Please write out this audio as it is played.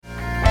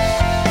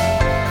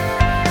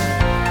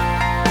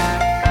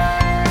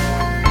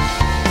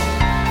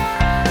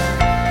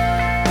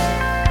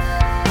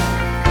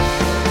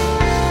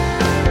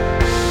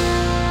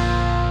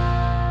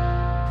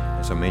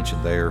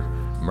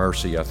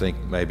mercy. I think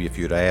maybe if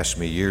you'd asked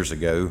me years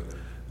ago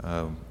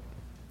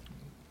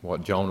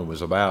what Jonah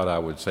was about, I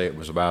would say it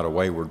was about a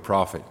wayward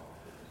prophet.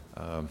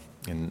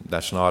 And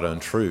that's not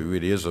untrue.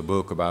 It is a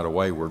book about a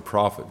wayward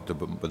prophet.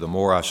 But the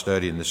more I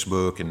study in this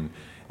book and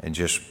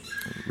just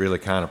really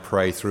kind of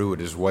pray through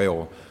it as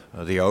well,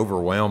 the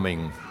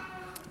overwhelming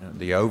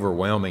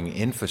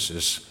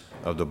emphasis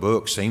of the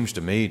book seems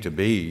to me to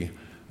be,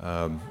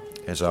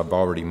 as I've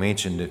already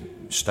mentioned,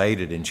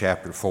 stated in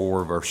chapter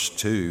 4, verse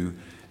 2,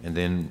 and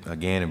then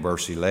again in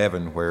verse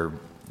 11, where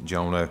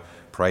Jonah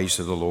prays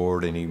to the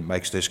Lord and he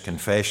makes this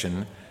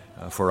confession,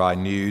 for I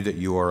knew that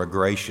you are a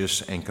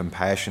gracious and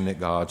compassionate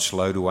God,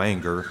 slow to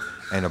anger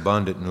and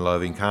abundant in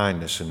loving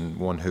kindness, and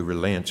one who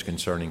relents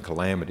concerning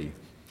calamity.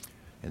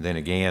 And then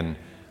again,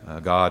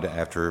 God,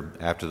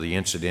 after the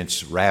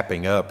incidents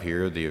wrapping up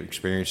here, the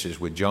experiences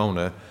with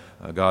Jonah,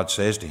 God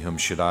says to him,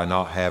 should I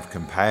not have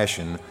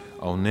compassion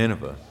on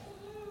Nineveh?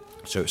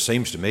 So it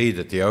seems to me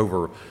that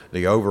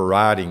the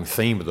overriding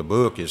theme of the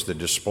book is the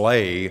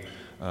display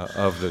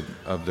of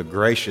the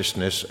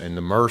graciousness and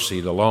the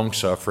mercy, the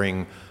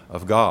long-suffering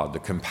of God, the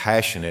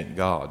compassionate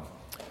God.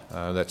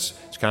 It's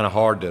kind of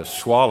hard to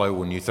swallow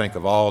when you think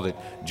of all that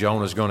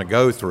Jonah's going to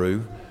go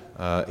through.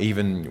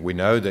 Even we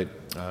know that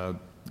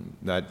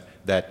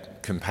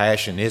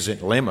compassion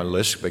isn't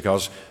limitless,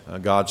 because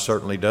God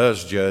certainly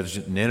does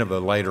judge Nineveh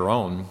later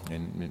on,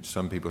 and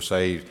some people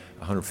say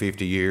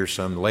 150 years,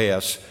 some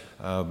less,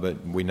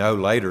 but we know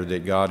later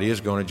that God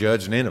is going to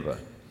judge Nineveh.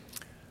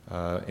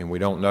 And we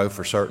don't know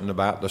for certain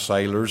about the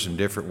sailors and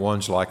different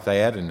ones like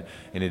that, and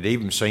it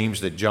even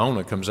seems that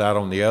Jonah comes out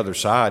on the other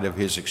side of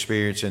his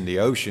experience in the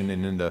ocean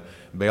and in the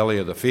belly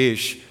of the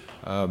fish,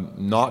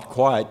 not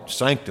quite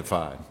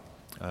sanctified,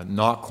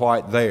 not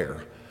quite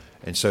there.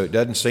 And so it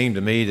doesn't seem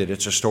to me that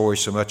it's a story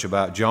so much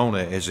about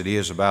Jonah as it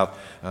is about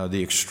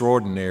the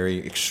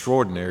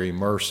extraordinary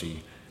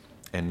mercy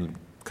and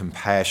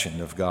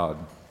compassion of God.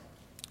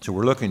 So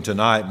we're looking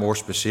tonight more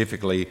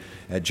specifically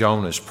at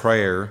Jonah's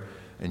prayer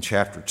in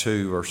chapter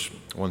 2, verse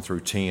 1 through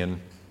 10.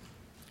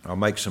 I'll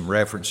make some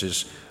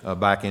references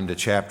back into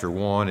chapter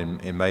 1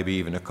 and maybe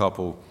even a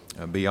couple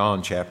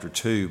beyond chapter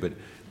 2, but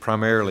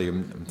primarily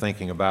I'm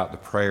thinking about the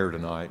prayer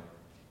tonight.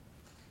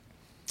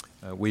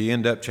 We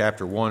end up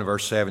chapter 1,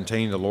 verse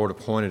 17. The Lord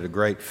appointed a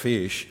great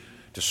fish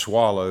to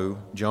swallow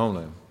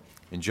Jonah.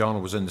 And Jonah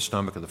was in the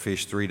stomach of the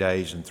fish 3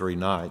 days and 3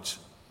 nights.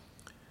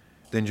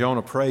 Then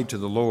Jonah prayed to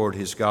the Lord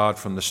his God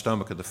from the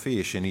stomach of the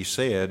fish, and he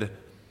said,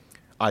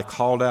 I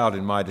called out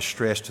in my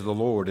distress to the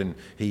Lord, and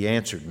he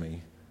answered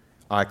me.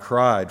 I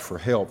cried for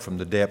help from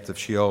the depth of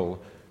Sheol.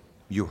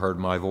 You heard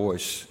my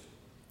voice.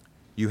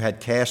 You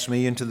had cast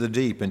me into the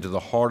deep, into the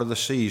heart of the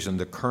seas, and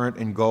the current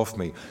engulfed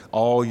me.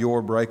 All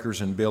your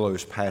breakers and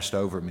billows passed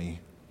over me.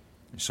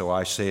 And so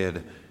I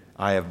said,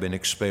 I have been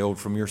expelled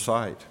from your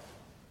sight.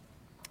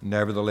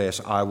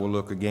 Nevertheless, I will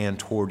look again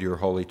toward your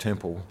holy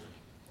temple.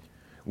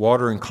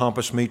 Water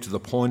encompassed me to the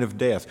point of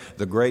death.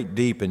 The great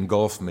deep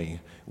engulfed me.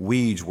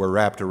 Weeds were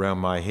wrapped around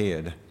my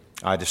head.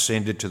 I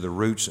descended to the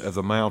roots of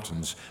the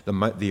mountains.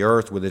 The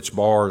earth with its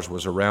bars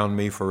was around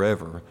me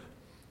forever.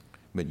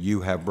 But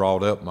you have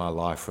brought up my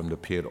life from the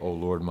pit, O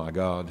Lord my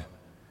God.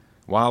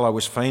 While I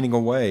was fainting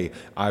away,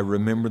 I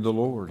remembered the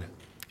Lord,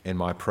 and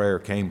my prayer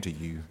came to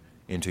you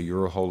into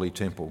your holy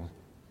temple.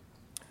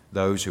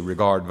 Those who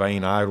regard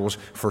vain idols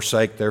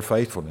forsake their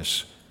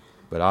faithfulness,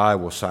 but I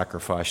will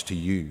sacrifice to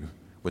you.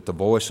 With the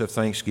voice of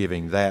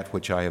thanksgiving, that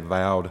which I have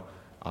vowed,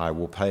 I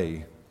will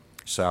pay.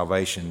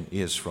 Salvation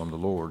is from the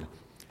Lord.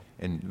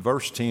 And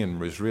verse 10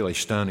 was really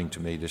stunning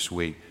to me this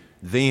week.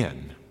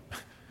 Then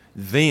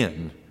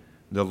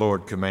the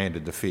Lord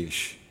commanded the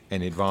fish,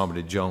 and it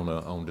vomited Jonah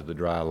onto the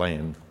dry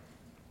land.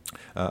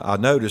 I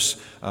notice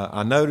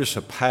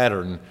a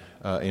pattern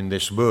in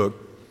this book,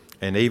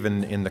 and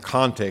even in the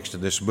context of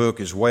this book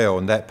as well,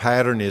 and that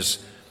pattern is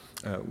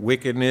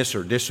wickedness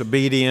or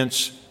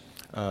disobedience,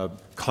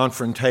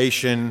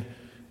 confrontation,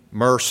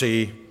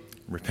 mercy,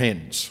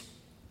 repentance.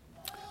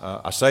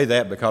 I say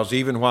that because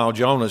even while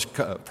Jonah's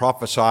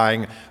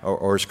prophesying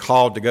or is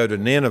called to go to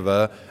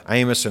Nineveh,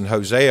 Amos and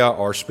Hosea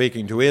are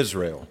speaking to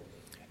Israel.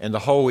 And the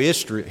whole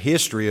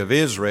history of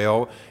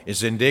Israel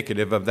is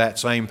indicative of that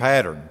same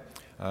pattern.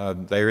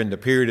 They're in the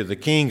period of the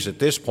kings at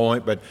this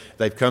point, but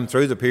they've come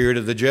through the period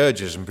of the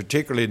judges, and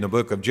particularly in the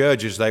book of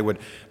Judges, they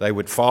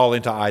would fall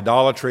into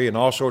idolatry and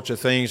all sorts of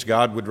things.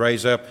 God would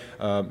raise up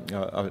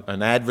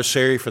an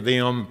adversary for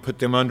them, put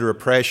them under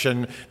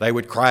oppression. They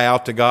would cry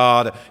out to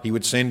God. He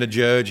would send a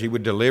judge. He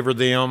would deliver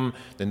them.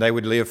 Then they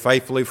would live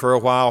faithfully for a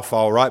while,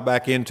 fall right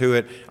back into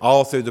it,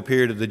 all through the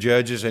period of the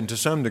judges, and to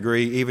some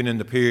degree, even in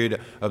the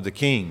period of the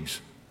kings.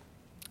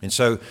 And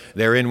so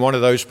they're in one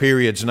of those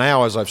periods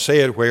now, as I've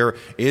said, where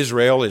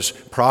Israel is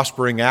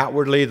prospering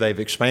outwardly. They've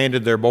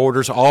expanded their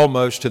borders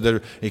almost to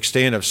the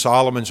extent of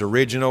Solomon's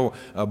original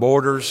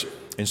borders.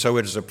 And so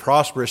it is a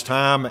prosperous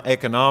time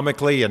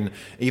economically and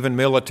even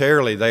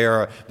militarily.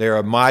 They're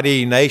a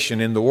mighty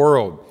nation in the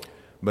world.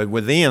 But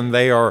within,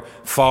 they are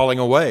falling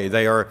away.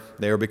 They are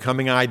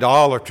becoming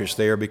idolatrous.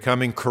 They are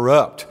becoming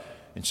corrupt.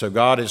 And so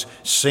God is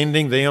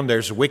sending them.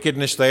 There's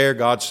wickedness there.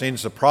 God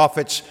sends the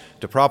prophets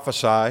to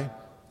prophesy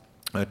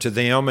to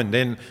them. And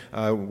then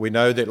we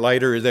know that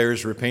later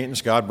there's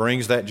repentance. God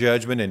brings that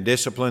judgment and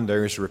discipline.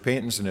 There's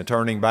repentance and a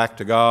turning back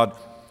to God.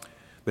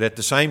 But at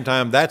the same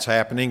time that's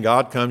happening,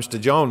 God comes to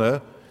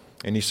Jonah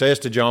and he says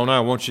to Jonah, I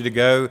want you to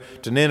go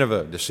to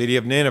Nineveh, the city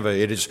of Nineveh.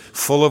 It is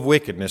full of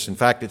wickedness. In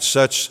fact, it's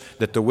such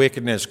that the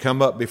wickedness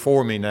come up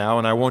before me now,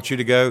 and I want you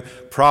to go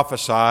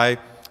prophesy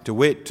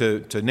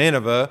to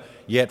Nineveh,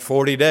 yet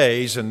 40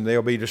 days, and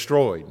they'll be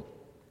destroyed.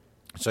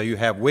 So you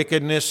have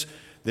wickedness,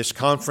 this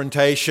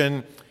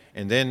confrontation,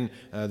 and then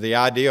the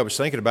idea, I was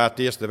thinking about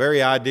this, the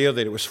very idea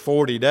that it was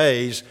 40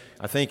 days,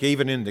 I think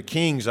even in the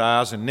king's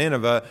eyes in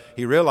Nineveh,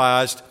 he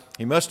realized,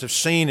 he must have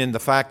seen in the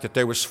fact that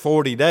there was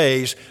 40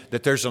 days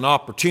that there's an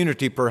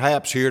opportunity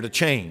perhaps here to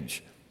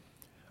change.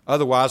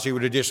 Otherwise, he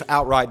would have just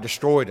outright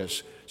destroyed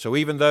us. So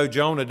even though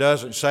Jonah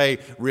doesn't say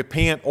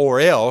repent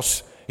or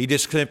else, he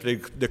just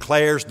simply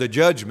declares the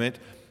judgment.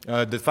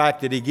 The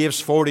fact that he gives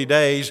 40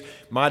 days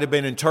might have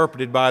been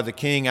interpreted by the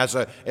king as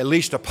at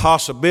least a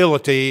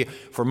possibility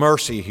for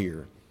mercy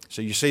here.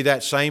 So you see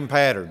that same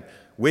pattern.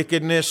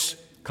 Wickedness,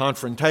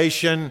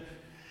 confrontation,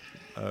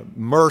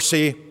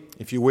 mercy,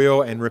 if you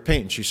will, and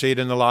repentance. You see it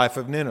in the life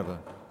of Nineveh.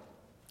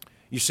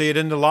 You see it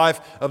in the life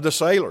of the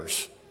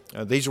sailors.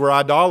 These were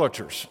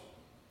idolaters.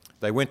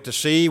 They went to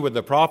sea with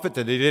the prophet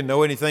that they didn't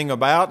know anything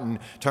about, and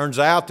turns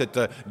out that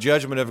the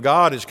judgment of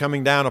God is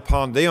coming down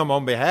upon them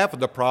on behalf of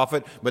the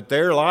prophet, but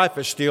their life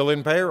is still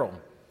in peril.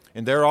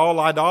 And they're all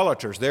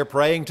idolaters. They're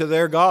praying to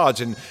their gods.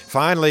 And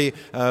finally,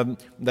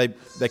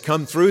 they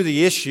come through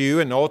the issue,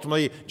 and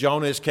ultimately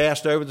Jonah is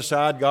cast over the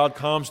side. God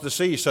calms the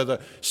sea. So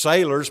the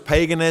sailors,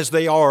 pagan as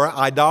they are,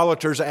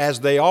 idolaters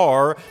as they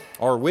are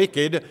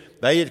wicked.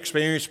 They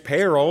experience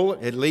peril,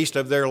 at least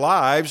of their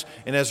lives.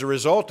 And as a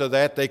result of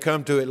that, they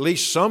come to at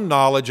least some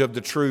knowledge of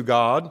the true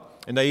God.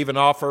 And they even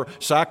offer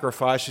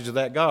sacrifices to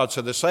that God.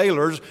 So the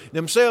sailors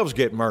themselves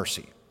get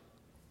mercy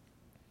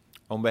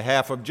on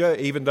behalf of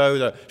even though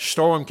the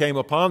storm came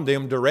upon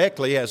them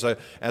directly as a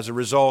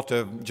result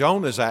of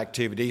Jonah's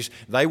activities,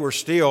 they were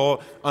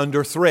still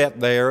under threat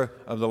there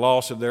of the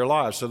loss of their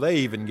lives. So they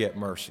even get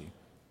mercy.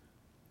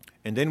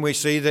 And then we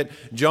see that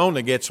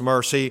Jonah gets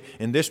mercy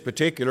in this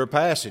particular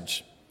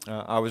passage.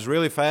 I was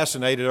really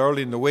fascinated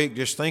early in the week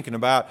just thinking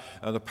about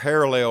the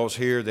parallels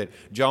here that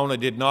Jonah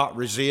did not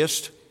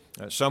resist.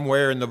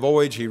 Somewhere in the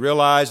voyage he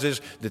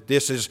realizes that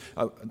this is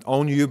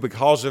on you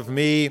because of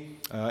me.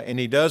 And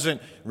he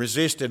doesn't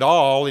resist at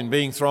all in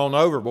being thrown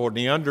overboard. And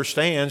he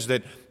understands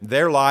that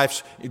their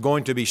life's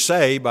going to be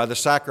saved by the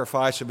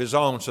sacrifice of his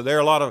own. So there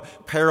are a lot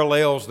of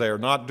parallels there,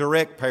 not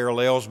direct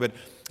parallels, but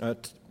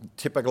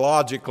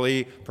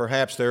typologically,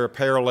 perhaps there are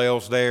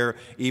parallels there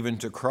even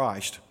to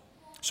Christ.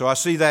 So I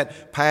see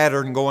that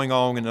pattern going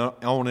on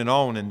and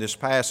on in this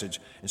passage.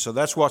 And so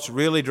that's what's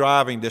really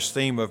driving this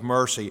theme of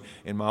mercy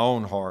in my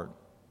own heart.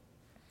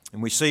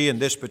 And we see in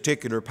this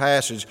particular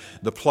passage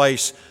the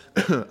place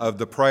of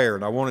the prayer.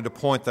 And I wanted to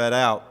point that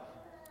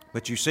out.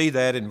 But you see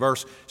that in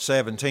verse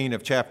 17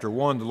 of chapter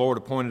 1, the Lord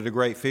appointed a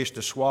great fish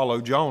to swallow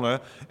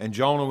Jonah, and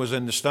Jonah was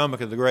in the stomach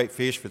of the great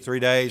fish for 3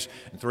 days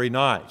and 3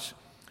 nights.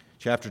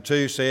 Chapter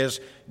 2 says,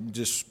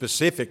 just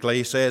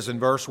specifically says in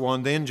verse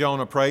 1, then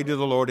Jonah prayed to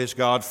the Lord his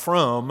God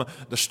from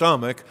the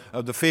stomach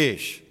of the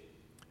fish.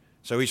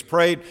 So he's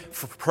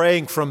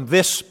praying from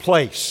this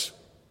place.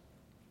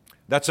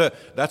 That's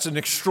an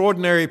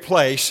extraordinary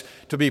place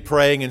to be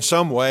praying in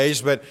some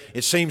ways, but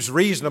it seems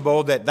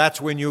reasonable that that's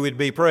when you would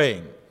be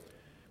praying.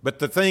 But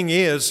the thing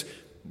is,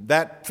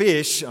 that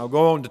fish, I'll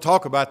go on to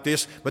talk about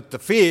this, but the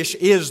fish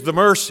is the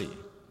mercy.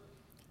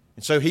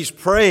 And so he's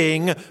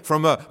praying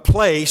from a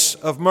place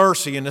of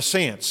mercy in a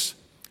sense.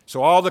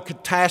 So all the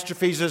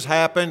catastrophes has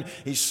happened.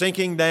 He's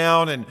sinking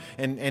down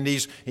and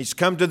he's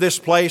come to this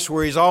place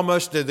where he's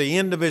almost to the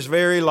end of his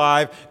very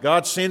life.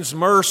 God sends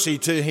mercy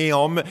to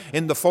him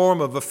in the form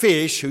of a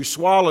fish who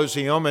swallows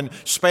him and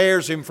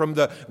spares him from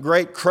the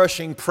great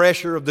crushing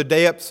pressure of the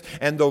depths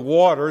and the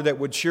water that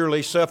would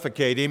surely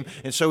suffocate him.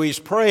 And so he's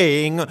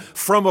praying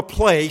from a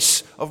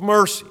place of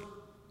mercy.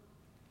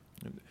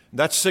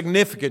 That's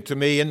significant to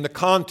me in the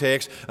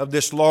context of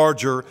this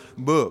larger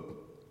book.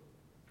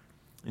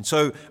 And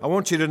so I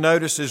want you to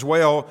notice as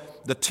well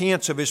the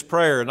tense of his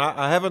prayer. And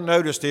I haven't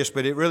noticed this,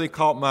 but it really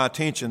caught my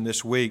attention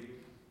this week.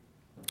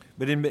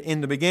 But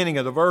in the beginning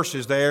of the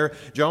verses there,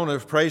 Jonah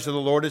prays to the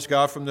Lord his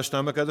God from the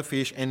stomach of the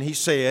fish, and he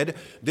said,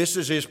 this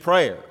is his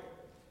prayer.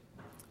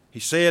 He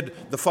said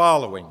the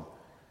following,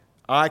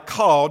 I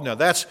called, now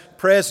that's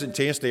present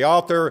tense. The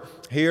author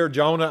here,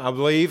 Jonah, I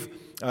believe,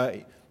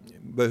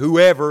 but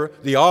whoever,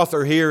 the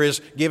author here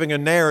is giving a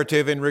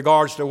narrative in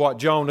regards to what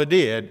Jonah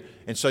did.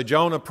 And so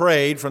Jonah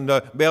prayed from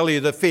the belly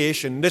of the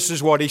fish, and this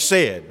is what he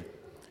said.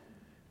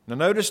 Now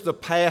notice the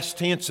past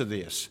tense of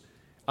this.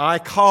 I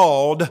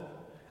called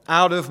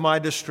out of my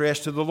distress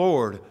to the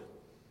Lord,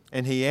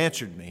 and he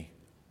answered me.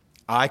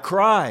 I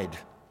cried,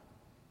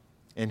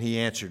 and he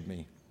answered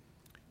me.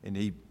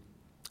 And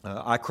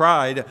I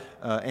cried,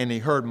 and he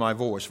heard my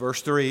voice.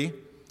 Verse 3,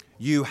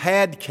 You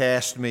had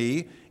cast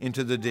me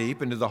into the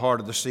deep, into the heart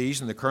of the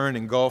seas, and the current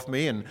engulfed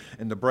me, and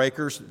the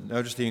breakers,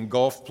 notice the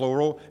engulfed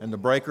plural, and the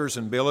breakers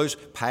and billows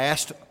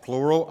passed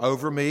plural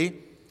over me.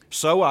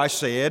 So I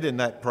said in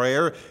that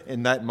prayer,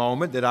 in that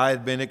moment, that I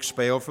had been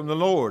expelled from the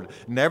Lord.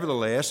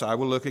 Nevertheless, I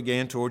will look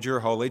again toward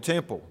your holy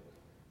temple.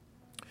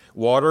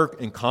 Water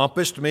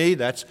encompassed me,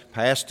 that's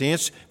past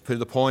tense, to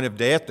the point of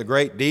death. The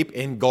great deep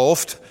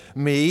engulfed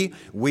me.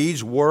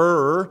 Weeds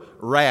were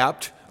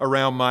wrapped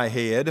around my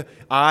head.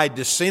 I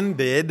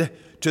descended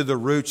to the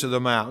roots of the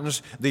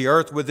mountains. The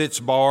earth with its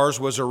bars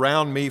was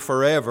around me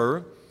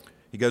forever.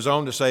 He goes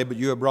on to say, but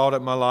you have brought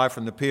up my life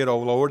from the pit, O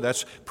Lord.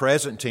 That's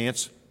present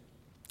tense.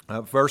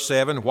 Verse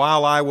 7,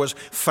 while I was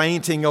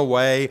fainting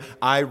away,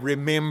 I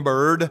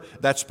remembered,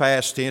 that's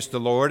past tense, the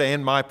Lord,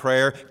 and my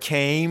prayer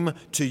came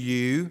to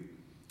you.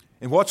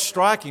 And what's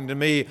striking to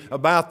me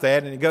about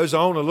that, and it goes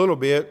on a little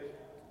bit,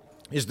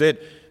 is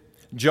that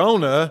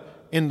Jonah,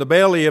 in the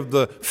belly of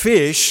the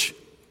fish,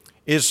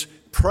 is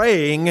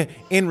praying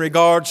in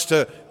regards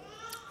to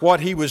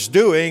what he was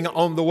doing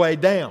on the way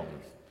down.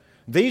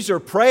 These are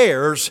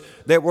prayers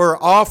that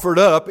were offered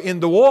up in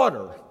the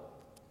water,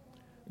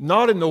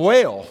 not in the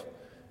well.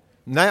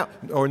 Now,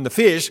 or in the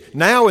fish.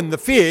 Now in the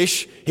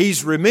fish,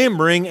 he's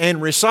remembering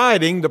and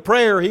reciting the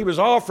prayer he was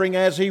offering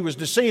as he was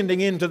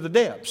descending into the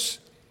depths.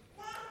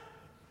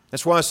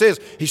 That's why it says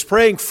he's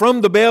praying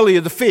from the belly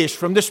of the fish,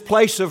 from this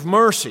place of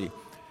mercy.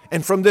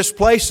 And from this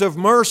place of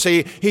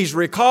mercy, he's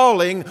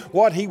recalling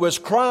what he was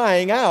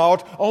crying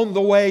out on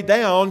the way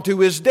down to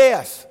his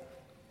death.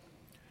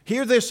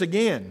 Hear this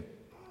again.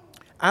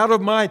 Out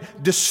of my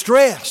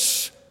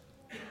distress,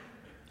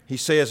 he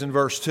says in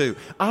verse 2,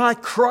 I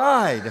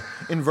cried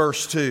in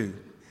verse 2.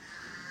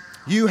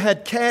 You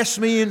had cast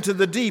me into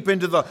the deep,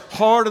 into the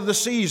heart of the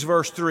seas,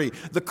 verse 3.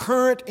 The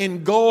current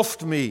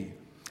engulfed me.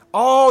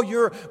 All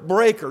your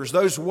breakers,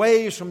 those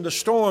waves from the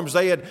storms,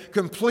 they had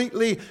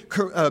completely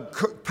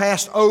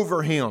passed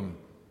over him.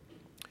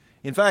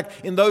 In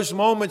fact, in those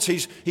moments,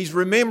 he's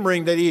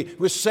remembering that he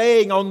was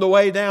saying on the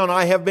way down,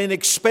 I have been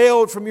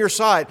expelled from your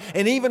sight.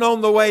 And even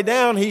on the way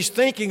down, he's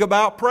thinking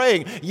about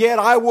praying. Yet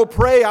I will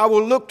pray, I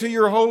will look to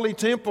your holy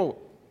temple.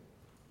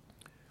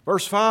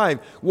 Verse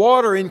 5,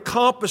 water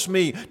encompassed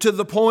me to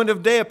the point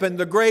of death, and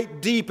the great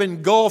deep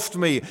engulfed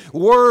me.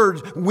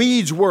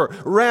 Weeds were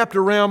wrapped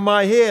around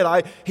my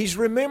head. He's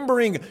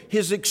remembering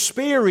his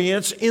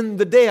experience in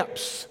the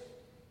depths.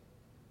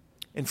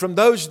 And from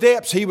those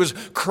depths, he was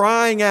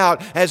crying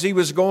out as he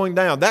was going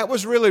down. That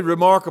was really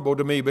remarkable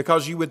to me,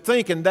 because you would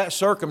think in that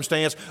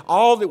circumstance,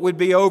 all that would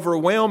be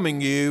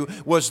overwhelming you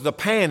was the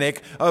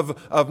panic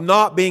of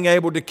not being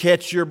able to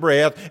catch your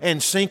breath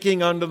and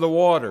sinking under the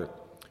water.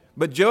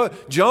 But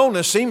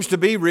Jonah seems to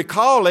be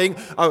recalling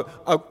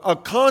a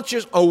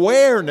conscious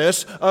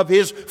awareness of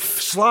his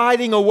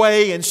sliding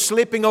away and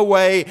slipping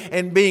away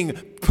and being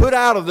put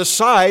out of the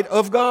sight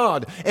of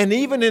God. And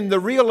even in the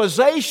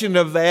realization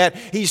of that,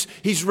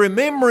 he's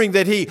remembering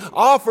that he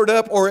offered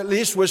up, or at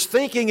least was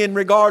thinking in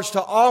regards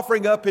to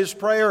offering up his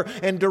prayer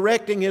and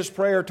directing his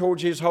prayer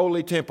towards his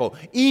holy temple,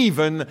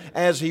 even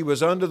as he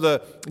was under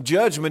the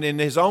judgment in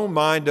his own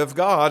mind of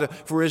God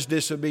for his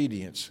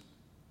disobedience.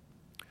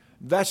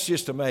 That's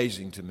just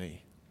amazing to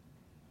me.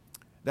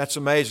 That's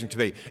amazing to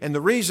me. And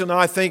the reason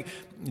I think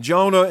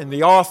Jonah and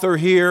the author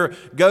here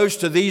goes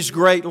to these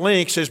great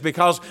lengths is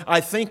because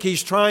I think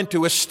he's trying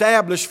to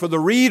establish for the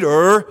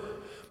reader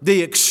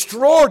the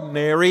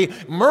extraordinary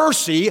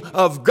mercy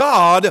of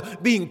God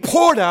being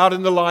poured out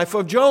in the life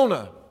of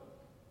Jonah.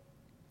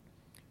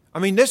 I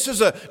mean, this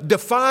is a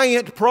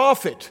defiant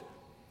prophet.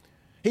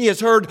 He has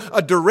heard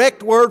a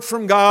direct word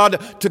from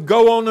God to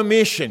go on a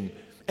mission.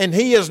 And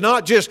he has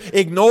not just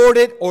ignored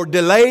it or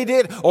delayed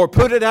it or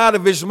put it out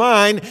of his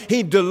mind.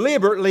 He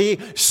deliberately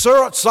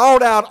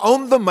sought out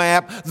on the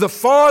map the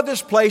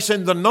farthest place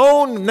in the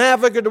known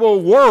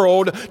navigable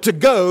world to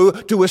go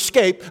to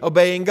escape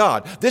obeying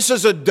God. This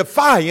is a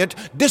defiant,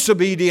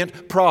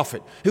 disobedient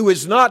prophet who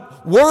is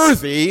not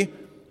worthy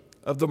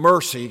of the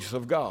mercies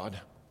of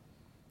God.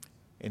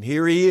 And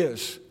here he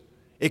is,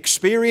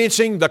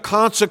 experiencing the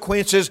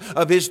consequences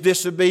of his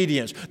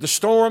disobedience. The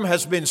storm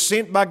has been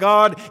sent by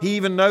God. He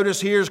even,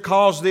 notice here,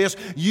 calls this,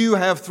 you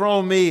have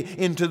thrown me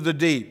into the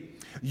deep.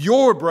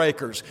 Your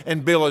breakers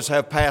and billows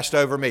have passed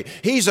over me.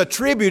 He's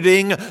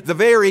attributing the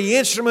very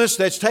instruments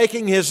that's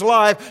taking his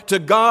life to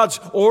God's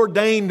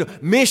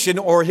ordained mission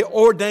or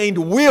ordained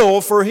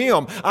will for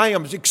him. I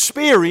am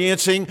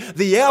experiencing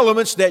the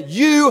elements that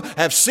you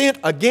have sent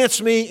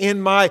against me in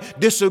my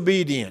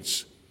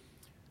disobedience.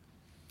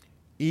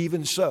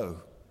 Even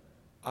so,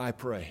 I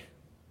pray.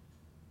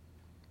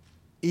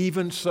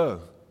 Even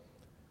so,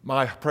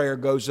 my prayer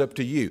goes up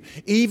to you.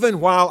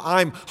 Even while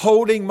I'm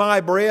holding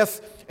my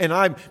breath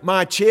and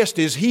my chest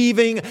is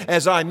heaving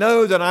as I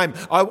know that I'm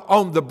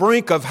on the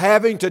brink of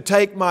having to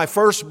take my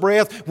first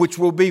breath, which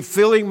will be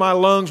filling my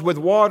lungs with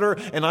water,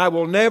 and I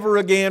will never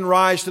again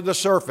rise to the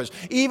surface.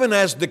 Even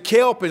as the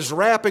kelp is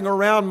wrapping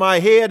around my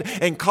head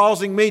and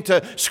causing me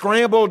to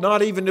scramble,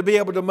 not even to be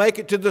able to make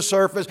it to the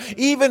surface,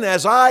 even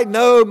as I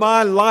know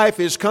my life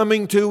is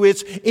coming to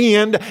its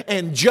end,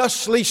 and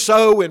justly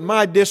so in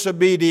my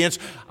disobedience,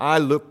 I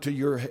look to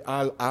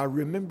I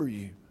remember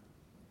you.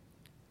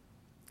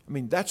 I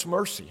mean, that's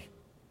mercy.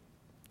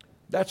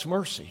 That's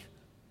mercy.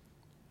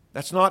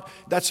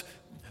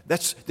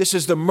 This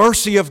is the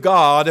mercy of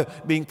God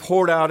being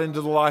poured out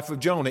into the life of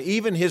Jonah.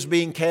 Even his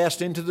being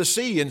cast into the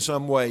sea in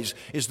some ways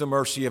is the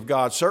mercy of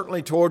God.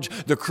 Certainly towards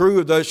the crew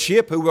of the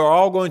ship, who are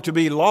all going to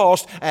be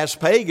lost as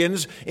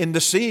pagans in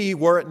the sea,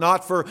 were it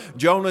not for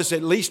Jonah's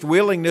at least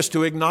willingness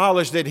to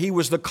acknowledge that he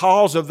was the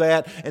cause of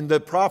that, and the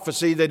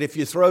prophecy that if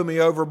you throw me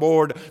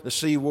overboard, the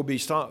sea will be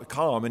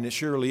calm. And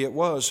surely it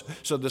was.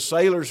 So the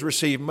sailors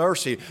received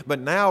mercy.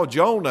 But now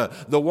Jonah,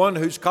 the one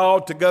who's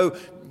called to go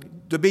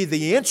to be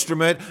the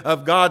instrument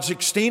of God's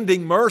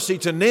extending mercy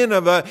to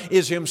Nineveh,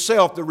 is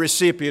himself the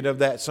recipient of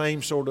that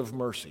same sort of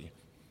mercy,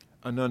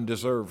 an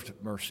undeserved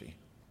mercy.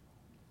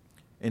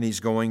 And he's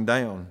going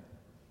down.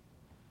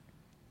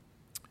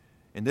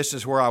 And this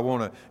is where I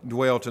want to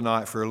dwell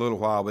tonight for a little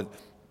while, but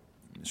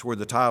it's where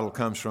the title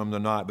comes from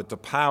tonight, but the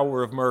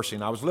power of mercy.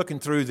 And I was looking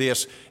through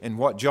this and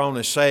what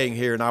Jonah is saying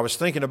here, and I was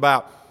thinking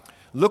about,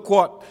 look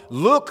what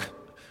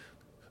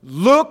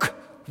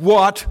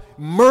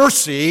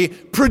mercy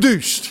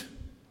produced.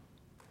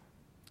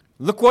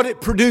 Look what it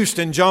produced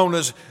in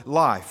Jonah's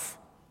life.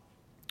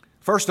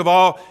 First of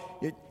all,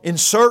 in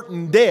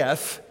certain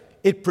death,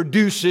 it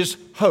produces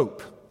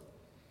hope.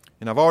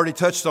 And I've already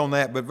touched on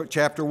that, but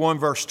chapter 1,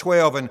 verse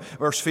 12 and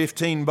verse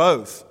 15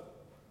 both,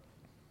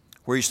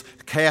 where he's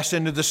cast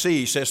into the sea.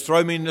 He says,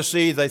 throw me in the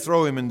sea. They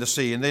throw him in the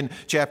sea. And then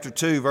chapter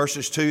 2,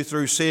 verses 2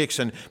 through 6,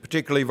 and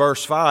particularly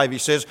verse 5, he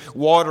says,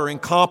 water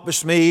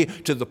encompassed me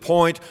to the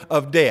point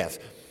of death.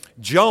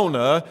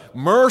 Jonah,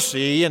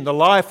 mercy in the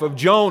life of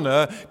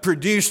Jonah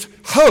produced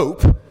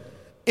hope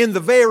in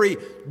the very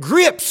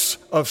grips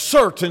of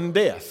certain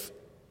death.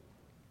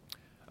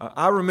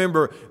 I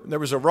remember there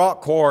was a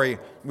rock quarry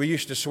we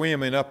used to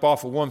swim in up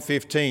off of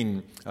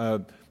 115.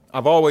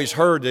 I've always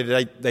heard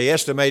that they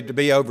estimate to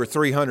be over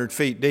 300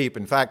 feet deep.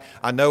 In fact,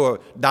 I know a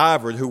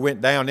diver who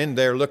went down in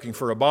there looking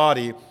for a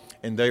body,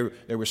 and there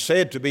was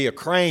said to be a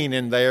crane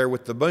in there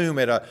with the boom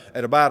at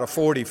about a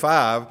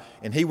 45,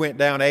 and he went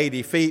down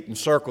 80 feet and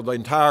circled the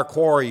entire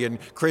quarry and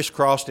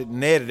crisscrossed it and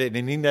netted it,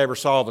 and he never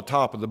saw the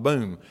top of the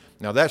boom.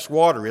 Now that's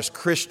water, it's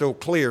crystal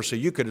clear, so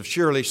you could have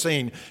surely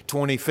seen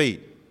 20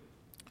 feet.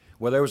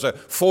 Well, there was a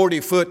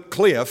 40-foot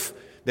cliff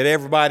that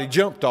everybody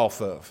jumped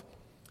off of,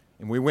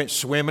 and we went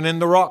swimming in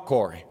the rock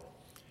quarry.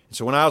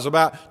 So when I was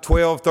about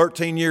 12,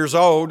 13 years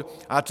old,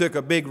 I took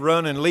a big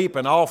run and leap,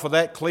 and off of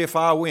that cliff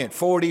I went,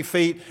 40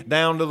 feet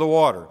down to the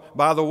water.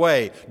 By the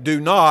way, do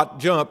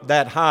not jump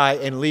that high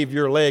and leave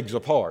your legs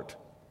apart.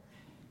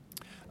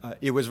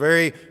 It was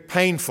very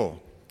painful.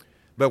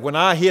 But when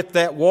I hit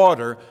that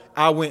water,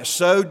 I went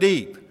so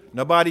deep.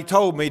 Nobody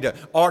told me to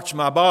arch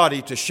my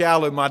body to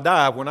shallow my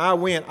dive. When I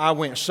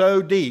went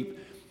so deep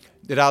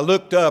that I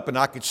looked up and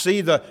I could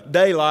see the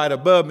daylight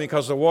above me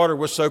because the water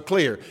was so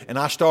clear. And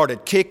I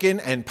started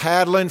kicking and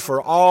paddling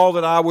for all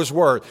that I was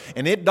worth.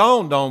 And it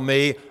dawned on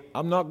me,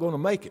 I'm not going to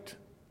make it.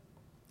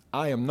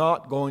 I am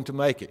not going to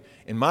make it.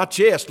 And my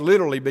chest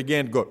literally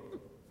began to go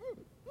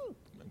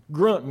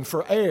grunting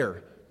for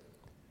air.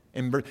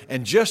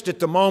 And just at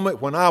the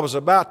moment when I was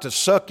about to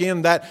suck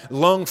in that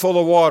lung full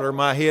of water,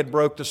 my head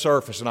broke the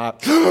surface and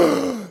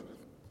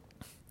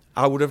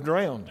I would have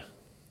drowned.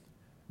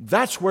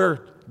 That's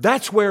where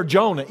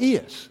Jonah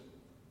is.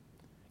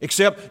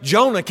 Except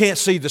Jonah can't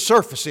see the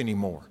surface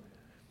anymore.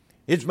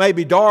 It's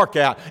maybe dark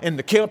out and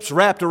the kelp's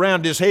wrapped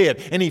around his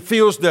head and he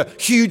feels the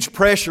huge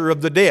pressure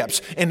of the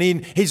depths and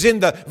he's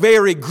in the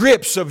very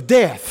grips of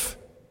death.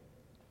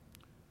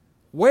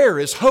 Where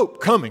is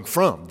hope coming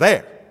from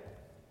there?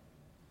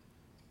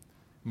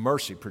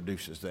 Mercy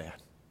produces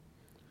that.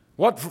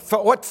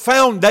 What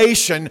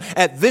foundation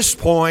at this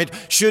point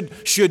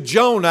should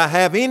Jonah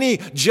have any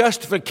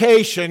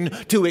justification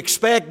to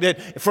expect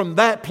that from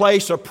that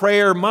place a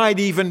prayer might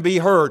even be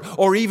heard,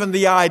 or even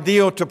the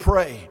ideal to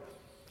pray?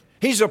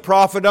 He's a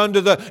prophet under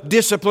the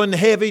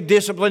heavy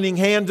disciplining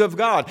hand of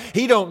God.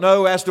 He don't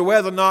know as to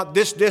whether or not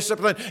this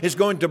discipline is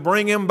going to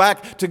bring him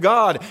back to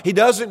God. He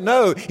doesn't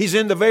know. He's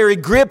in the very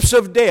grips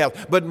of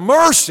death. But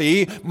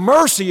mercy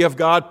of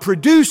God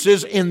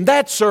produces in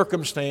that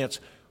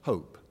circumstance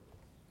hope.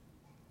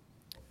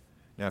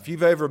 Now, if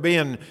you've ever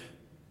been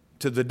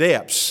to the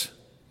depths,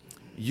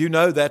 you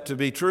know that to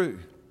be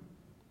true.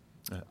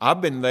 I've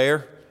been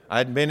there. I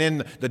hadn't been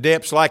in the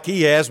depths like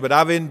he has, but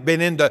I've been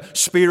in the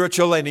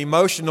spiritual and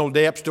emotional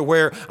depths to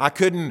where I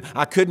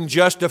couldn't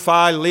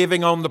justify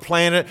living on the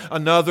planet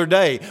another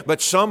day.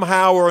 But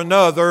somehow or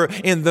another,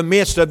 in the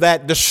midst of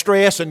that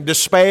distress and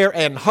despair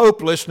and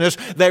hopelessness,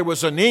 there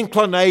was an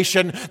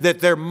inclination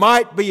that there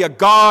might be a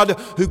God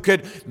who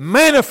could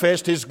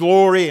manifest His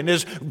glory and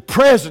His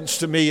presence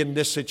to me in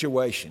this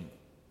situation.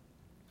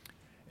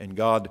 And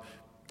God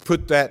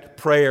put that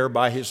prayer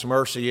by His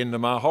mercy into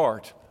my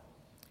heart.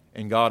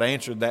 And God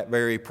answered that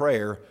very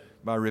prayer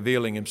by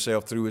revealing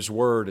Himself through His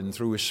Word and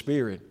through His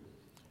Spirit.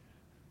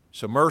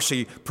 So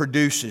mercy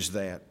produces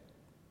that.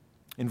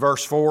 In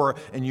verse 4,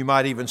 and you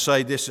might even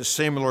say this is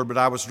similar, but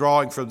I was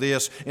drawing from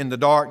this, in the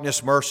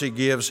darkness mercy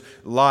gives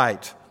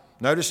light.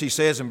 Notice he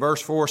says in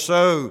verse 4,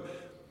 so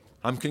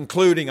I'm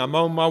concluding, I'm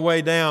on my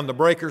way down, the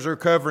breakers are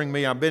covering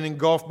me, I've been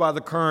engulfed by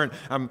the current,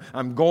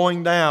 I'm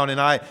going down, and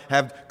I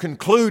have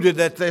concluded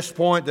at this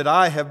point that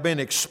I have been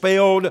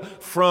expelled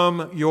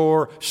from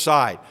your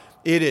sight.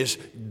 It is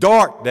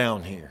dark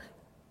down here.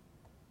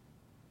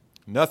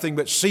 Nothing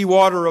but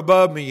seawater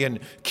above me and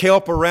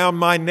kelp around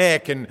my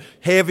neck and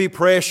heavy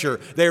pressure.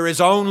 There is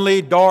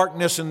only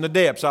darkness in the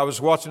depths. I was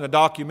watching a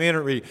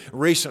documentary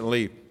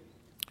recently,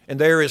 and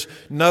there is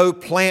no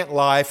plant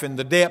life in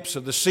the depths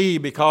of the sea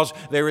because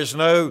there is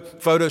no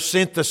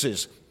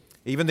photosynthesis.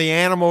 Even the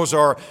animals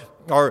are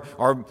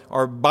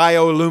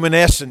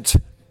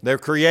bioluminescent. They're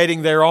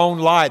creating their own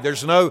light.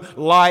 There's no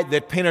light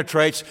that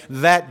penetrates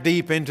that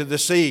deep into the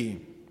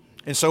sea.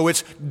 And so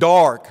it's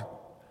dark.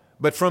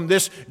 But from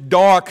this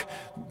dark,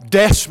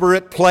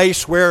 desperate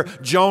place where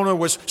Jonah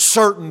was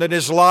certain that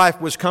his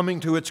life was coming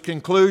to its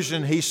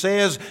conclusion, he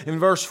says in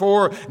verse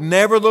 4,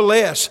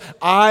 nevertheless,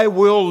 I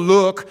will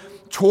look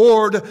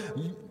toward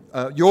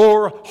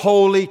your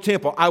holy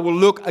temple. I will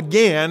look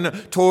again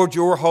toward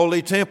your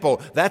holy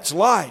temple. That's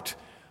light.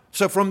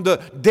 So from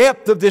the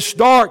depth of this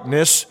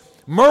darkness,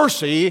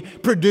 mercy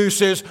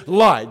produces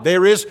light.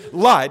 There is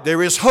light.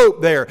 There is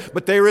hope there.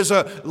 But there is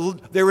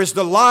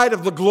the light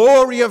of the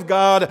glory of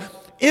God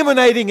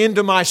emanating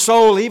into my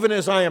soul even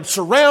as I am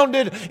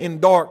surrounded in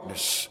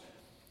darkness.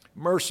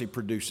 Mercy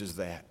produces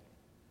that.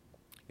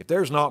 If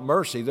there's not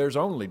mercy, there's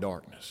only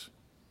darkness.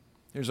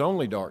 There's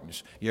only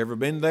darkness. You ever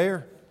been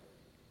there?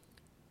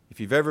 If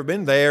you've ever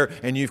been there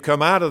and you've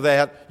come out of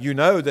that, you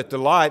know that the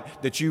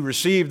light that you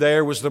received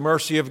there was the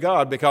mercy of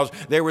God, because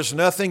there was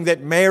nothing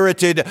that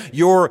merited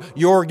your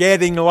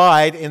getting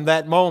light in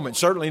that moment.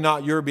 Certainly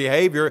not your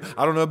behavior.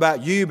 I don't know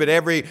about you, but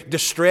every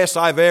distress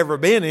I've ever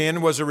been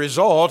in was a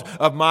result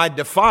of my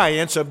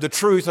defiance of the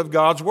truth of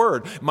God's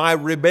Word. My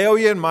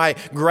rebellion, my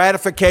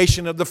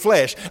gratification of the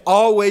flesh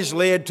always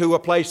led to a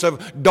place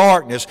of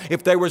darkness.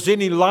 If there was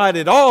any light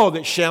at all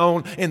that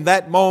shone in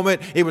that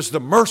moment, it was the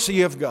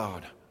mercy of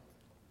God.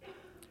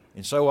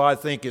 And so I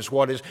think is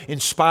what is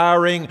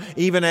inspiring,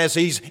 even as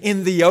he's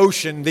in the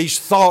ocean, these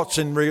thoughts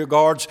in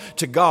regards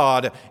to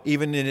God,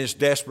 even in his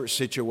desperate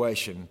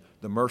situation.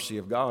 The mercy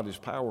of God is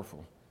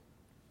powerful,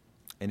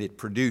 and it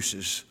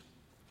produces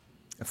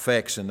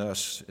effects in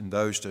us and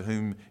those to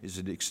whom is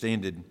it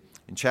extended.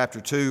 In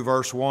chapter 2,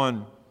 verse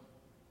 1,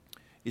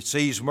 it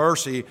sees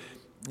mercy,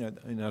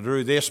 and I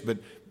drew this but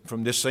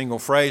from this single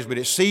phrase, but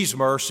it sees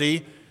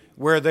mercy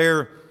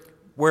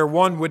where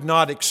one would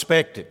not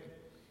expect it.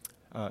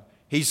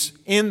 He's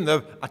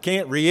I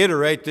can't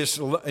reiterate this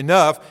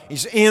enough,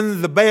 he's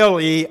in the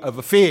belly of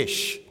a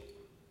fish.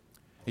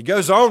 He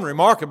goes on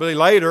remarkably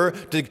later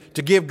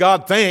to give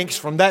God thanks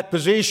from that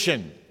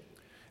position.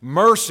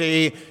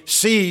 Mercy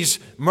sees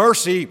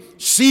mercy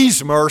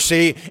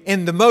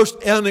in the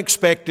most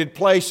unexpected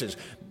places.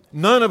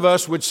 None of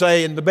us would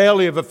say in the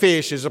belly of a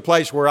fish is a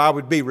place where I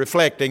would be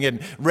reflecting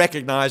and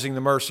recognizing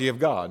the mercy of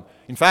God.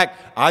 In fact,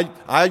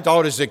 I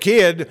thought as a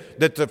kid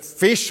that the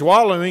fish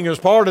swallowing was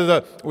part of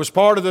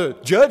the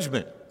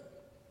judgment.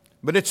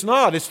 But it's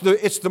not. It's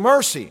the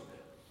mercy.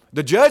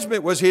 The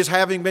judgment was his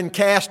having been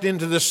cast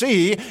into the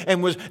sea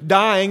and was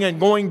dying and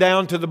going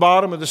down to the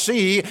bottom of the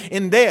sea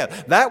in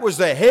death. That was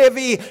the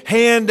heavy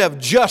hand of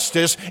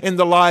justice in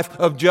the life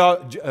of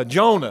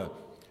Jonah.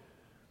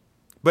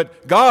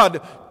 But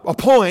God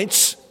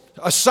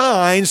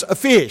assigns a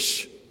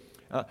fish.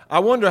 I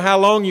wonder how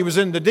long he was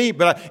in the deep,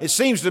 but it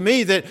seems to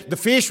me that the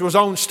fish was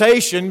on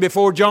station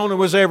before Jonah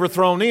was ever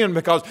thrown in,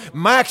 because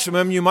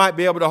maximum you might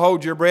be able to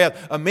hold your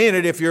breath a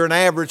minute if you're an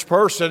average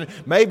person,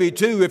 maybe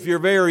 2 if you're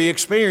very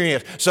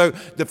experienced. So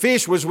the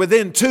fish was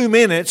within 2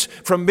 minutes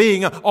from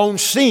being on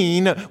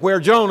scene where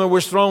Jonah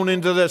was thrown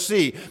into the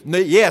sea.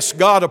 Yes,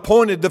 God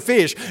appointed the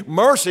fish.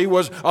 Mercy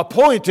was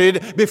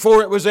appointed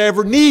before it was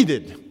ever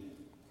needed.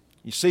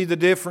 You see the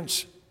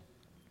difference?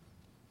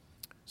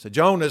 So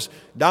Jonah's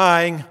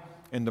dying,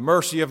 and the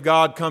mercy of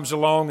God comes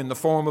along in the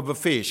form of a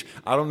fish.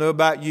 I don't know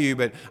about you,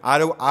 but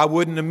I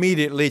wouldn't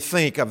immediately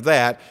think of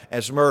that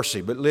as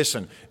mercy. But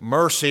listen,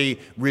 mercy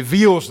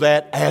reveals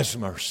that as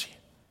mercy.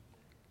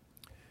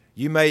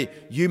 You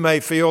may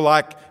feel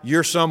like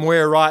you're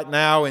somewhere right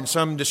now in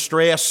some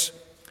distress,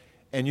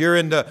 and you're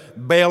in the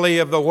belly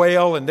of the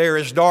whale and there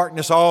is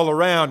darkness all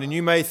around, and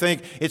you may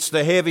think it's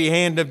the heavy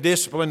hand of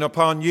discipline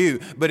upon you,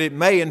 but it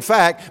may in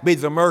fact be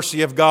the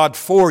mercy of God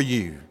for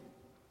you.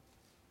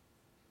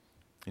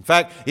 In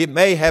fact, it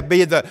may have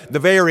been the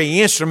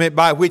very instrument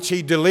by which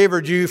He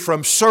delivered you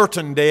from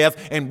certain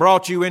death and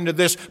brought you into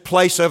this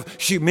place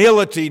of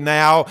humility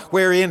now,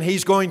 wherein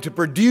He's going to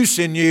produce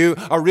in you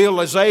a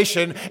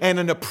realization and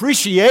an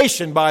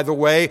appreciation, by the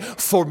way,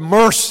 for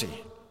mercy.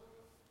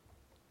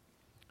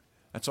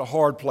 That's a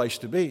hard place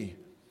to be.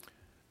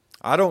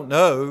 I don't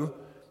know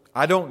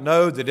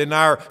that in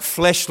our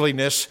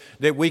fleshliness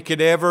that we could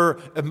ever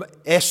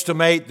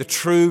estimate the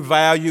true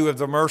value of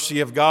the mercy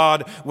of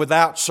God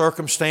without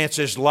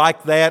circumstances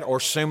like that or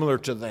similar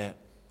to that.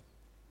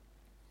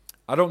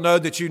 I don't know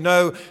that you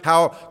know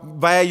how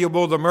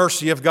valuable the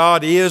mercy of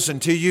God is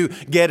until you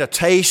get a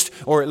taste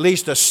or at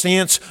least a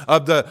sense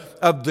of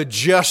the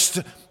just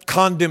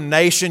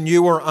condemnation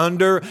you were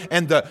under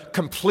and the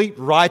complete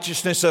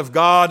righteousness of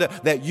God,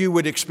 that you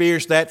would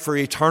experience that for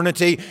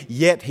eternity,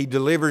 yet He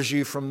delivers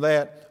you from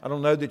that. I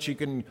don't know that you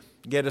can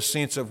get a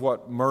sense of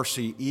what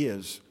mercy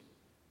is.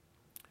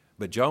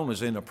 But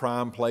Jonah's in a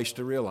prime place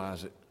to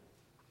realize it.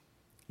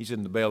 He's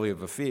in the belly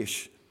of a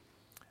fish.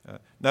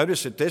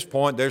 Notice at this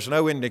point there's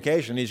no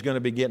indication he's going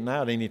to be getting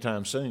out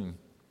anytime soon.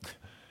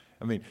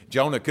 I mean,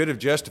 Jonah could have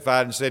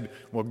justified and said,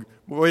 well,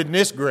 isn't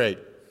this great?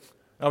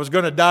 I was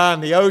going to die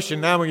in the ocean,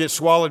 now I'm going to get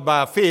swallowed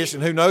by a fish,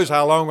 and who knows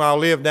how long I'll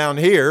live down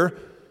here.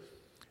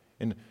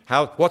 And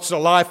what's the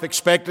life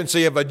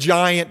expectancy of a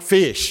giant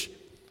fish?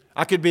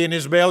 I could be in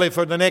his belly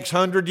for the next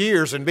 100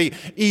 years and be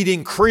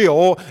eating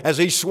krill as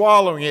he's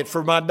swallowing it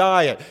for my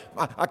diet.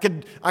 I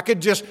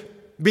could just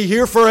be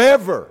here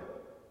forever.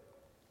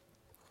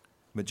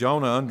 But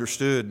Jonah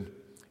understood,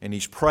 and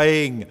he's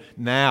praying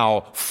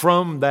now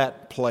from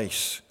that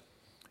place.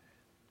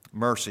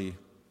 Mercy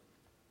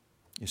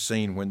is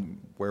seen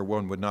where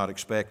one would not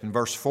expect. In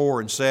verse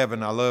 4 and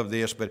 7, I love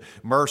this, but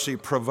mercy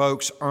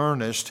provokes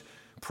earnest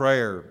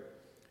prayer.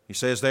 He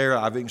says there,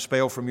 I've been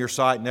expelled from your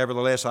sight,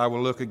 nevertheless I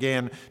will look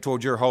again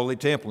toward your holy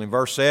temple. In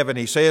verse 7,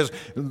 he says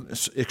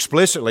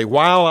explicitly,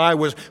 while I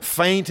was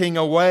fainting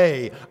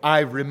away, I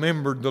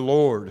remembered the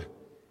Lord.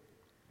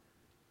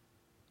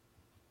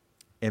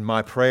 And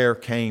my prayer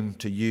came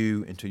to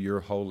you and to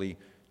your holy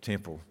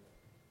temple.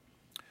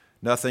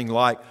 Nothing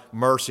like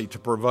mercy to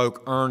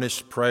provoke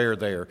earnest prayer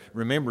there.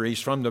 Remember, he's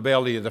from the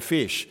belly of the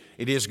fish.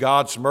 It is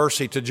God's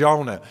mercy to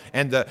Jonah.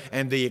 And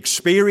the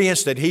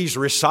experience that he's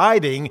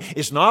reciting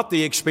is not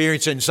the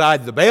experience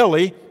inside the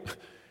belly.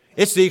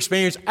 It's the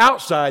experience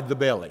outside the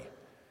belly.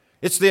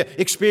 It's the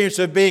experience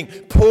of being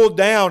pulled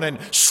down and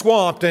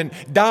swamped and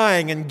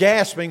dying and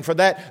gasping for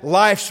that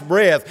life's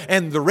breath.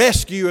 And the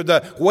rescue of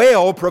the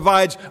whale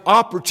provides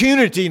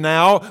opportunity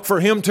now for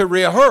him to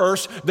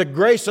rehearse the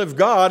grace of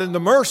God and the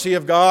mercy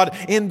of God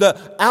in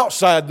the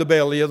outside the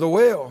belly of the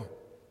whale.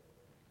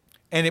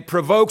 And it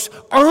provokes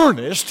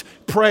earnest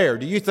prayer.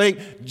 Do you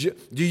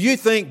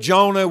think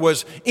Jonah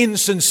was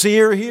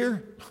insincere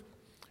here?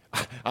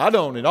 I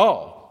don't at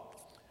all.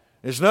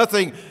 There's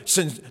nothing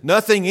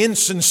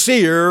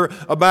insincere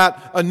about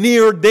a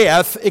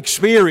near-death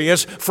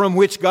experience from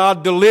which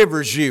God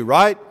delivers you,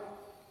 right?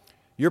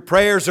 Your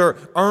prayers are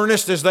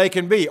earnest as they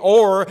can be,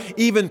 or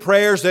even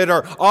prayers that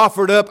are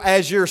offered up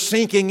as you're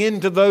sinking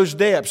into those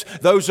depths.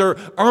 Those are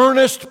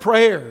earnest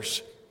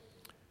prayers.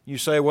 You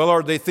say, well,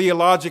 are they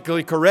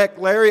theologically correct,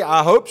 Larry?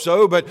 I hope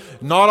so, but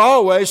not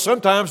always.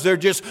 Sometimes they're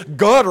just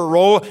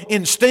guttural,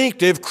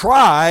 instinctive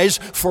cries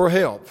for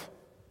help.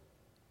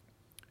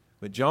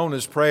 But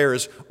Jonah's prayer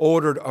is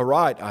ordered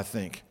aright, I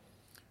think.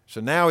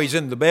 So now he's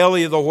in the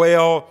belly of the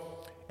whale,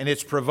 and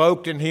it's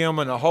provoked in him,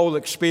 and the whole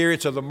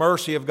experience of the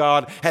mercy of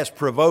God has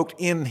provoked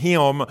in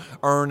him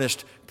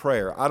earnest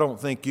prayer. I don't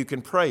think you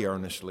can pray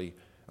earnestly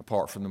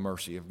apart from the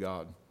mercy of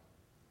God.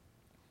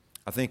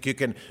 I think you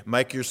can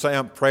make your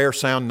prayer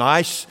sound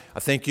nice. I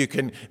think you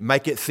can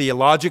make it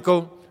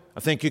theological. I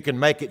think you can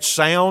make it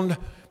sound.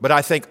 But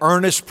I think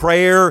earnest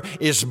prayer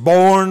is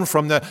born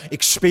from the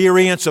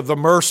experience of the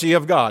mercy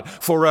of God,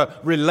 for a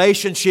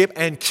relationship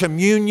and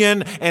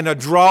communion and a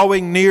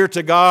drawing near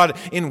to God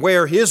in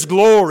where His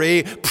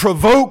glory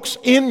provokes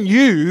in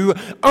you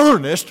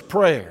earnest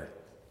prayer.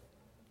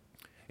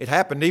 It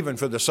happened even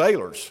for the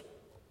sailors.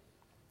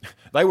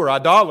 They were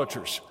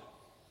idolaters.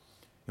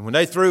 And when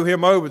they threw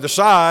him over the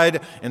side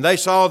and they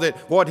saw that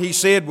what he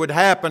said would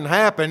happen,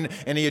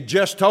 and he had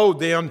just told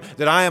them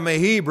that I am a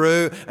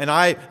Hebrew and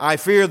I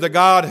fear the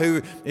God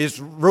who is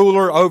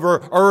ruler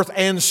over earth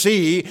and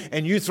sea,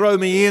 and you throw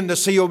me in, the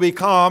sea will be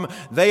calm,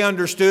 they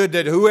understood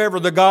that whoever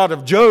the God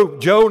of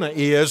Jonah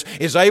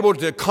is able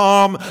to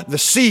calm the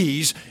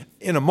seas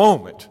in a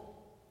moment.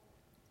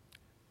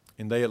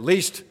 And they at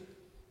least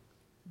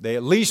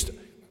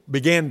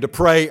began to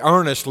pray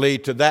earnestly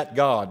to that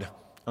God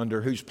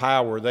under whose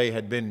power they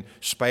had been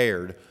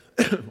spared,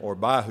 or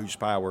by whose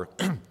power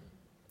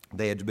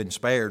they had been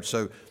spared.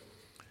 So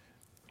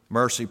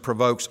mercy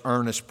provokes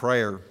earnest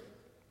prayer.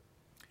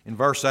 In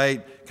verse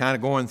 8, kind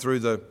of going through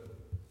the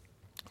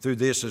through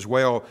this as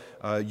well.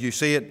 You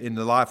see it in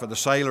the life of the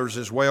sailors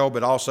as well,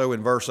 but also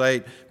in verse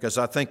 8, because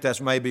I think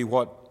that's maybe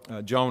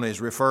what Jonah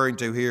is referring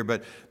to here.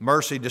 But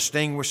mercy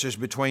distinguishes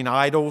between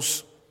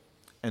idols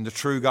and the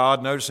true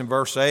God. Notice in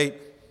verse 8,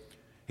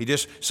 he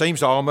just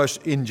seems to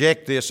almost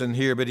inject this in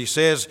here, but he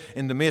says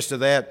in the midst of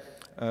that,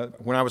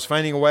 when I was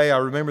fainting away, I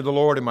remembered the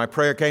Lord, and my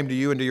prayer came to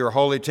you into your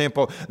holy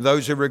temple.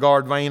 Those who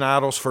regard vain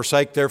idols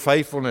forsake their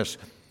faithfulness,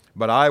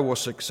 but I will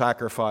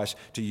sacrifice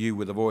to you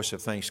with a voice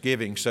of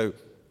thanksgiving. So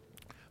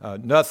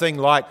nothing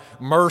like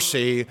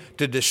mercy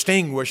to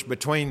distinguish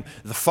between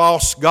the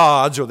false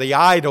gods or the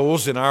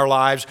idols in our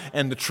lives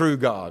and the true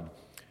God.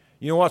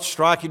 You know what's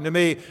striking to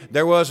me?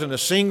 There wasn't a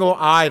single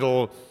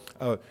idol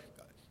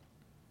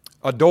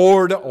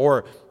adored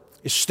or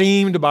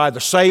esteemed by the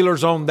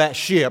sailors on that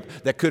ship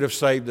that could have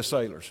saved the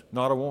sailors.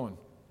 Not a one.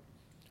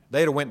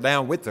 They'd have went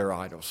down with their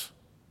idols.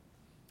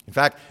 In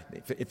fact,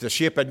 if the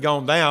ship had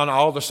gone down,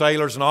 all the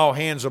sailors and all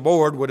hands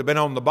aboard would have been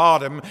on the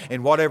bottom,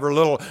 and whatever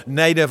little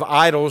native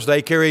idols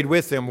they carried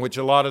with them, which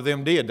a lot of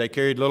them did. They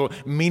carried little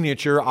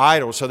miniature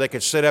idols so they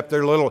could set up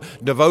their little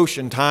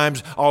devotion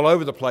times all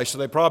over the place. So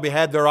they probably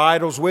had their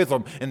idols with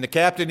them. And the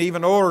captain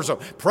even orders them,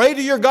 pray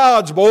to your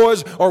gods,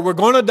 boys, or we're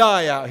going to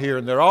die out here.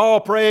 And they're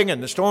all praying,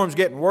 and the storm's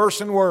getting worse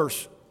and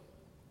worse.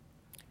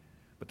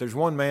 But there's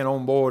one man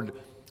on board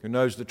who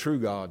knows the true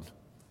God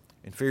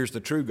and fears the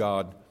true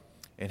God.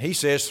 And he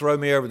says, throw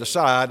me over the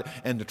side,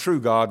 and the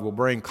true God will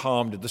bring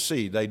calm to the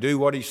sea. They do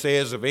what he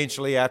says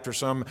eventually after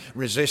some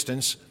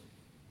resistance,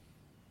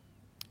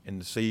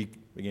 and the sea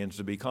begins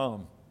to be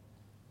calm.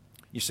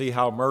 You see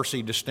how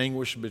mercy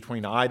distinguishes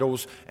between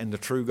idols and the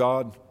true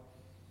God?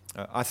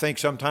 I think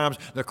sometimes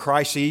the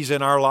crises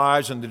in our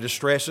lives and the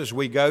distresses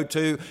we go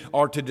to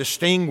are to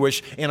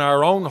distinguish in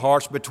our own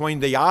hearts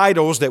between the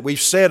idols that we've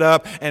set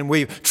up and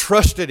we've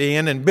trusted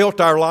in and built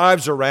our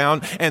lives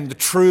around and the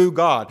true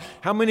God.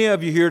 How many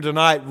of you here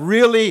tonight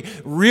really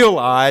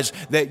realize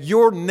that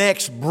your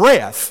next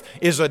breath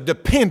is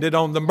dependent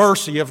on the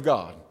mercy of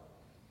God?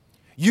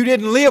 You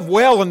didn't live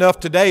well enough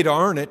today to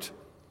earn it.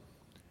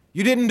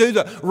 You didn't do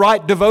the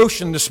right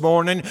devotion this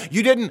morning.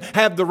 You didn't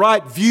have the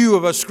right view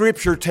of a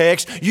scripture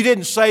text. You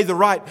didn't say the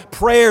right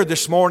prayer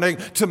this morning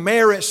to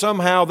merit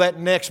somehow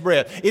that next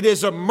breath. It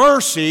is a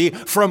mercy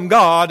from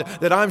God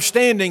that I'm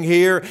standing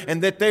here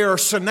and that there are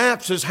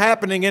synapses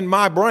happening in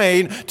my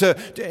brain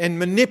and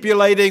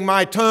manipulating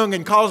my tongue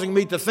and causing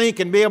me to think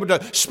and be able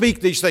to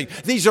speak these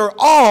things. These are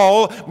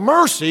all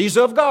mercies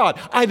of God.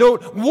 I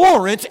don't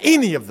warrant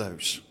any of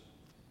those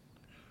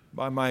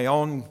by my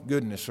own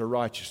goodness or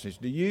righteousness.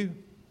 Do you?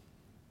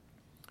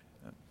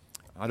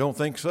 I don't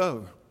think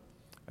so.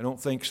 I don't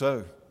think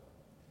so.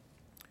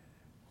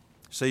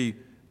 See,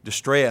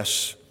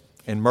 distress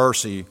and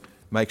mercy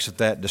makes it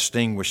that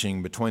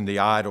distinguishing between the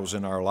idols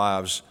in our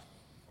lives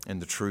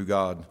and the true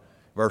God.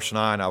 Verse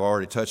 9, I've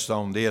already touched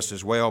on this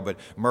as well, but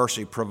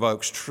mercy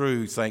provokes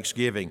true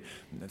thanksgiving.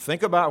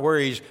 Think about where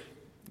he's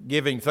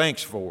giving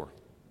thanks for.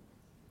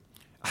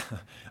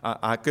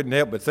 I couldn't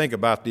help but think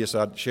about this.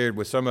 I shared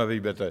with some of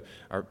you, but the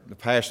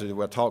pastor that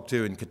I talked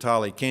to in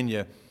Kitale,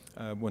 Kenya,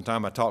 one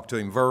time I talked to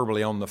him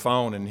verbally on the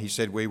phone, and he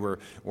said we were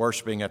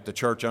worshiping at the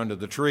church under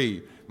the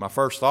tree. My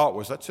first thought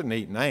was, that's a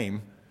neat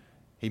name.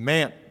 He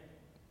meant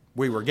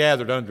we were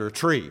gathered under a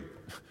tree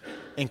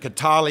in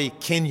Kitale,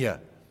 Kenya.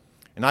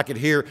 And I could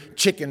hear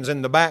chickens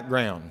in the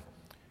background.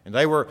 And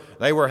they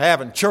were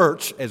having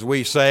church, as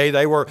we say.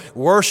 They were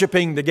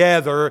worshiping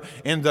together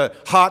in the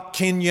hot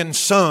Kenyan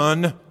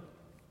sun.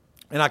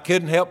 And I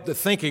couldn't help but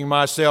thinking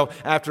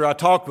myself, after I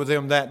talked with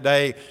him that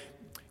day,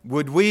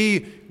 would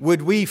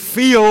we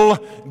feel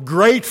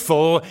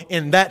grateful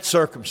in that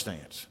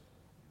circumstance?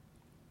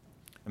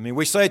 I mean,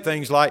 we say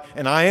things like,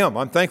 and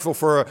I'm thankful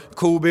for a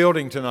cool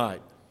building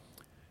tonight.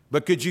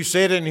 But could you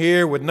sit in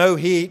here with no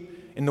heat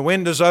and the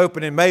windows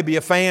open and maybe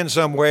a fan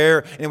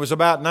somewhere, and it was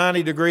about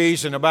 90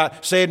 degrees and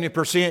about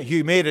 70%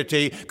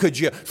 humidity? Could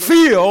you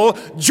feel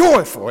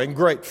joyful and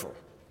grateful?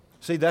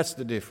 See, that's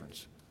the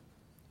difference.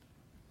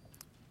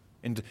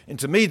 And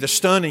to me, the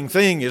stunning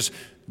thing is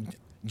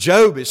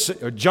Jonah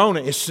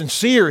is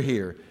sincere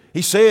here.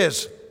 He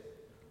says,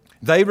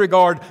 they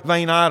regard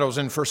vain idols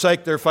and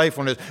forsake their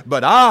faithfulness,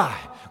 but I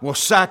will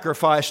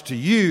sacrifice to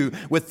you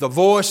with the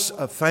voice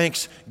of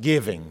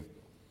thanksgiving.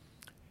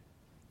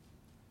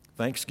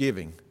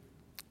 Thanksgiving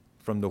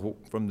from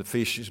the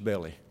fish's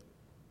belly.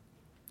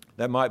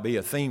 That might be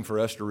a theme for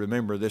us to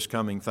remember this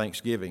coming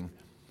Thanksgiving,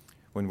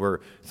 when we're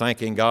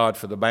thanking God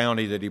for the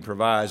bounty that He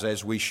provides,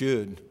 as we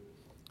should.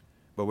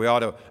 But we ought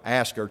to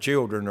ask our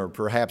children, or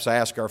perhaps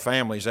ask our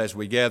families as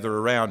we gather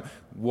around,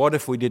 what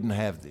if we didn't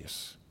have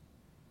this?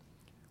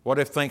 What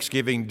if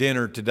Thanksgiving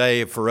dinner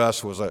today for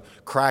us was a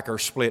cracker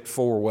split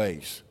 4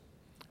 ways,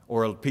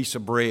 or a piece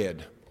of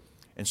bread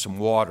and some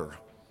water?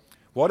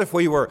 What if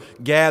we were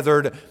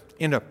gathered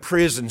in a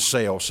prison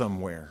cell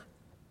somewhere?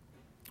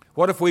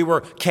 What if we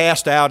were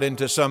cast out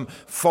into some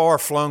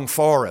far-flung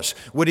forest?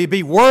 Would He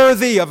be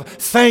worthy of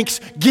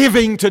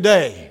thanksgiving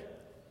today?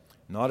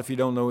 Not if you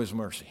don't know His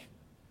mercy.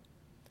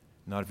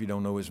 Not if you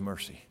don't know His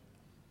mercy.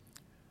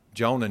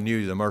 Jonah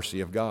knew the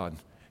mercy of God.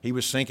 He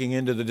was sinking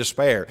into the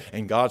despair,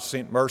 and God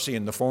sent mercy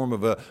in the form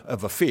of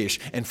a fish.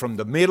 And from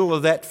the middle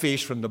of that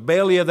fish, from the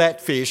belly of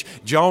that fish,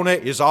 Jonah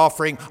is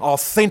offering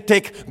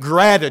authentic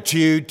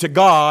gratitude to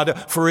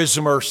God for His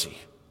mercy.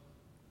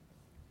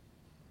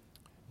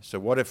 So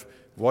what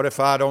if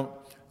I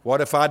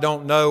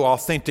don't know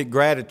authentic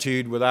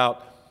gratitude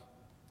without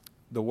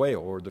the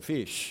whale or the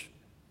fish?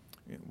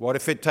 What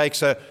if it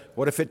takes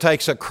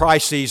a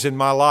crisis in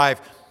my life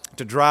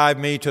to drive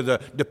me to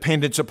the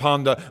dependence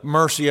upon the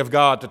mercy of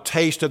God, to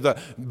taste of the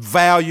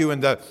value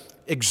and the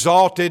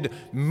exalted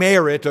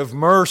merit of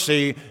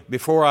mercy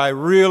before I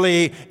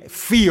really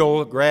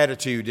feel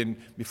gratitude and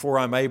before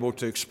I'm able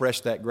to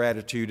express that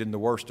gratitude in the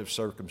worst of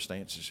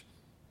circumstances?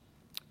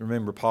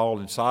 Remember Paul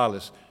and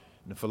Silas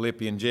in the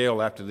Philippian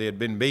jail after they had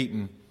been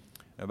beaten.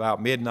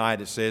 About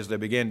midnight, it says, they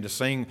began to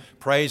sing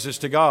praises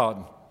to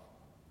God.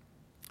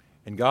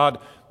 And God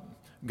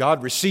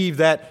received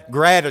that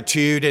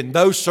gratitude in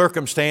those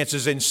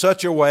circumstances in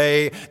such a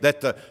way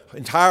that the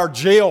entire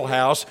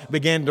jailhouse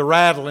began to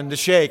rattle and to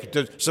shake,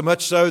 so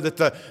much so that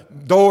the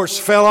doors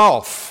fell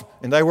off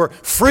and they were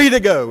free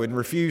to go and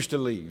refused to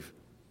leave.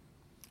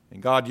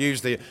 And God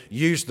used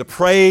the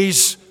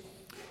praise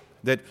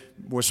that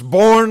was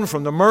born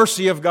from the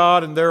mercy of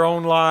God in their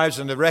own lives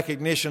and the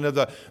recognition of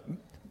the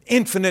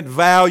infinite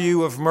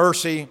value of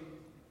mercy.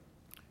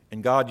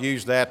 And God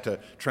used that to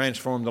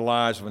transform the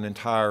lives of an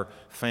entire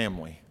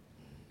family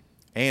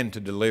and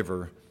to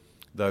deliver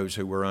those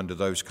who were under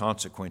those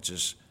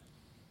consequences.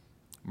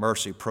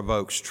 Mercy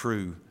provokes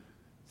true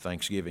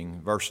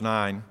thanksgiving. Verse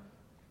 9,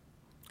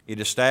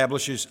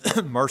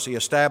 mercy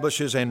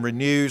establishes and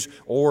renews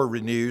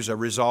a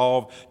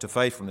resolve to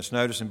faithfulness.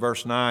 Notice in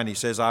verse 9 he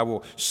says, I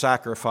will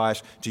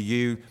sacrifice to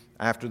you.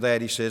 After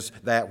that he says,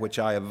 that which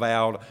I have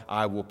vowed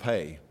I will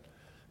pay.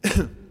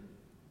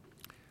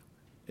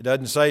 It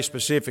doesn't say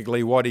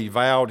specifically what he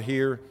vowed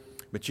here,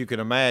 but you can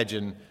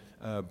imagine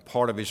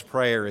part of his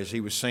prayer as he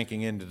was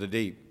sinking into the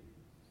deep.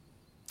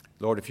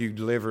 Lord, if you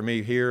deliver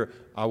me here,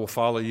 I will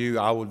follow you.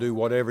 I will do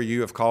whatever you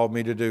have called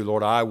me to do.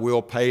 Lord, I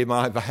will pay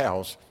my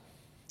vows.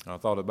 I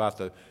thought about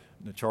the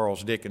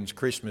Charles Dickens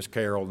Christmas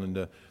Carol and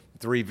the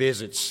 3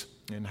 visits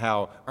and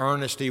how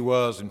earnest he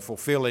was in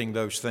fulfilling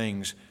those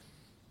things.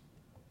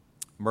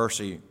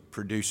 Mercy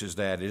produces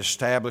that. It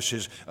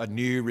establishes a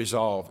new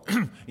resolve.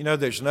 You know,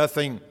 there's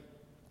nothing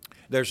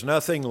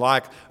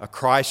like a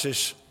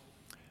crisis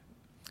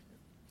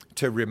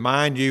to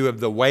remind you of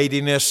the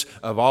weightiness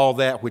of all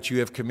that which you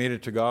have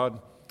committed to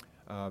God.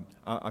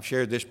 I've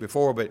shared this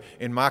before, but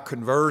in my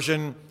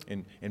conversion,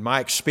 in my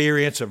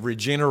experience of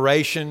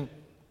regeneration,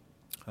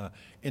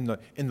 in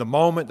the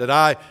moment that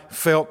I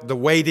felt the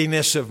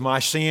weightiness of my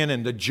sin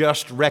and the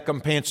just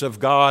recompense of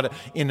God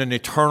in an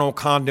eternal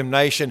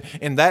condemnation,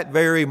 in that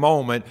very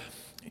moment,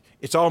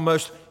 it's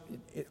almost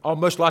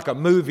like a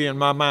movie in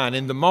my mind.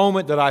 In the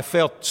moment that I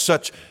felt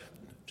such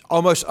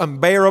almost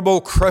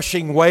unbearable,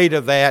 crushing weight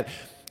of that,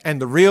 and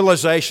the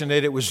realization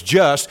that it was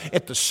just,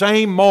 at the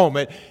same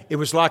moment, it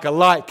was like a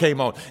light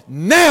came on.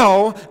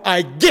 Now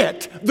I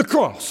get the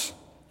cross.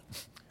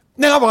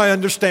 Now I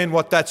understand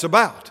what that's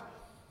about.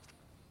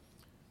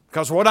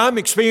 Because what I'm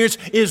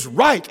experiencing is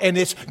right and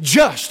it's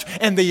just.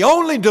 And the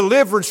only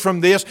deliverance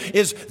from this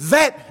is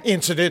that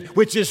incident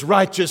which is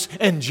righteous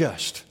and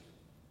just.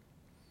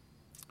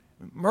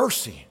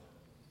 Mercy.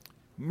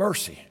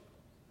 Mercy.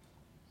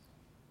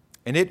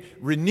 And it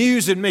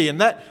renews in me.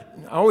 And that,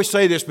 I always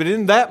say this, but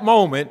in that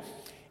moment,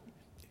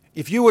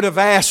 if you would have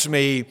asked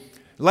me,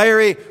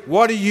 Larry,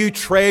 what do you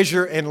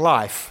treasure in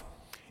life?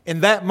 In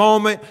that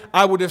moment,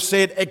 I would have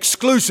said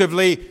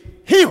exclusively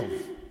Him.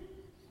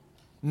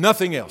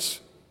 Nothing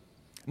else.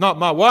 Not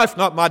my wife,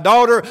 not my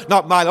daughter,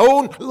 not my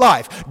own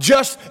life.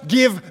 Just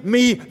give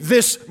me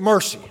this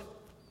mercy.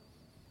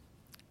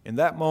 In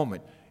that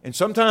moment. And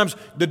sometimes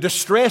the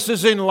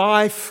distresses in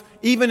life,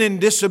 even in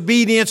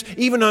disobedience,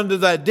 even under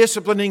the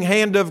disciplining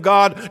hand of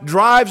God,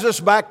 drives us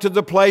back to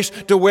the place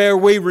to where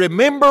we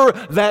remember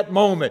that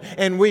moment.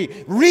 And we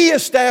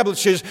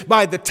reestablishes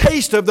by the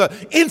taste of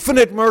the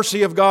infinite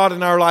mercy of God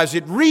in our lives.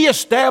 It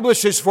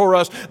reestablishes for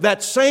us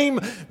that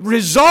same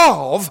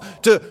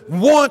resolve to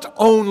want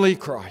only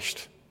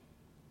Christ.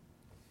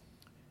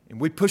 And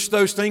we push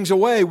those things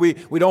away. We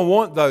don't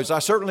want those. I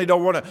certainly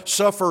don't want to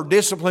suffer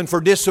discipline for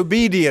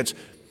disobedience.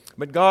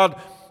 But God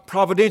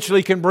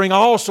providentially can bring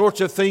all sorts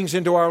of things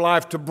into our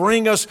life to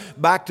bring us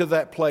back to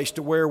that place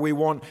to where we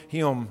want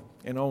Him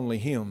and only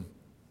Him.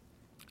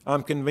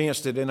 I'm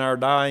convinced that in our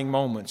dying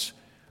moments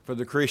for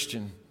the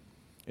Christian,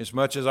 as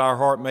much as our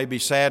heart may be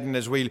saddened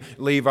as we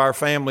leave our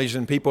families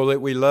and people that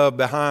we love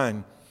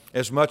behind,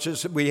 as much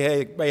as we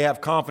may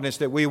have confidence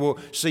that we will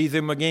see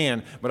them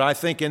again. But I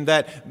think in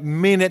that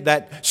minute,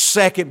 that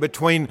second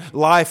between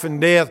life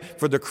and death,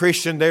 for the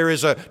Christian, there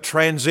is a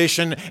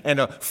transition and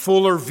a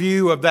fuller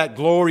view of that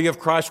glory of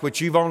Christ,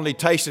 which you've only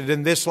tasted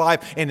in this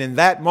life. And in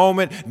that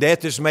moment,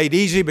 death is made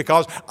easy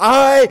because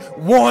I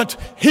want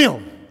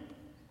Him.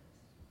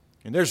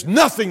 And there's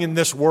nothing in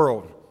this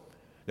world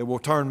that will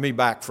turn me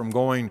back from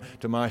going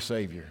to my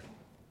Savior.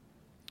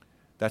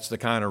 That's the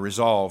kind of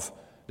resolve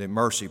that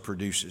mercy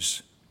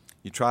produces.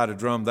 You try to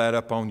drum that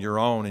up on your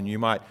own, and you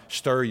might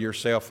stir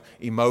yourself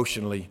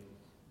emotionally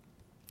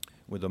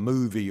with a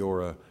movie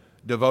or a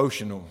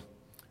devotional.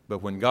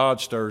 But when God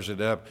stirs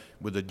it up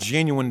with a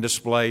genuine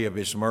display of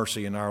His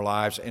mercy in our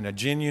lives and a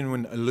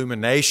genuine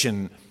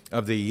illumination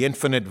of the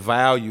infinite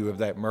value of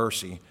that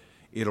mercy,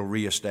 it'll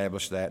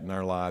reestablish that in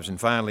our lives. And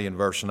finally, in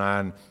verse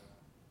 9,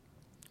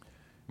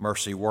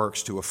 mercy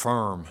works to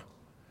affirm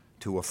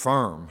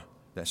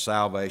that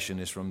salvation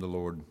is from the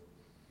Lord.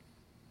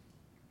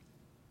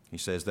 He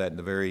says that in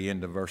the very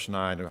end of verse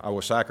 9. I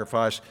will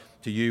sacrifice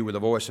to you with a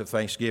voice of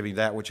thanksgiving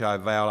that which I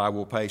vowed I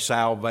will pay.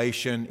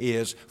 Salvation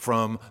is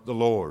from the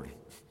Lord.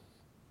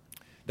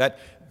 That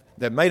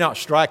may not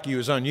strike you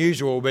as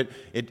unusual, but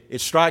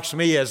it strikes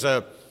me as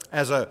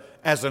an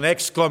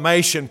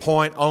exclamation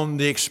point on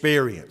the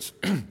experience.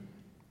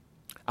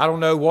 I don't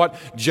know what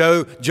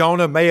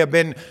Jonah may have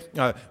been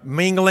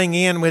mingling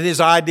in with his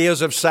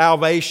ideas of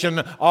salvation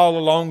all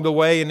along the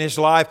way in his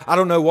life. I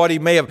don't know what he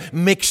may have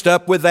mixed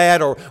up with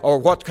that or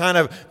what kind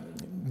of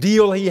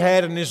deal he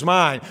had in his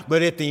mind.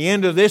 But at the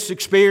end of this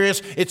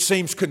experience, it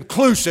seems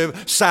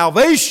conclusive.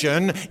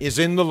 Salvation is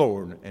in the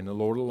Lord and the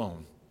Lord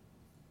alone.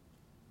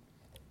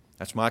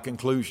 That's my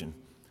conclusion.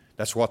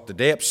 That's what the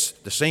depths,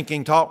 the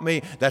sinking taught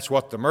me. That's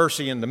what the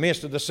mercy in the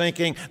midst of the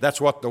sinking.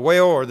 That's what the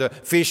whale or the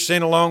fish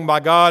sent along by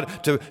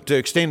God to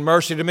extend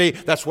mercy to me.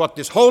 That's what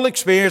this whole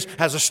experience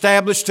has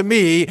established to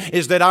me,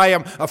 is that I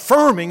am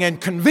affirming and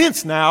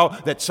convinced now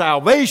that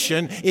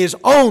salvation is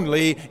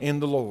only in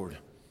the Lord.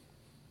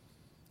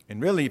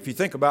 And really, if you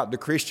think about the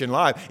Christian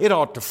life, it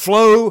ought to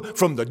flow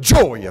from the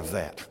joy of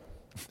that.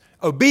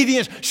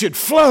 Obedience should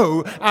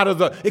flow out of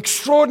the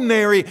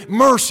extraordinary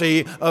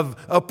mercy of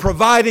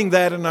providing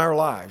that in our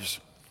lives,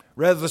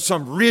 rather than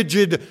some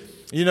rigid,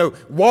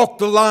 walk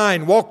the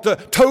line,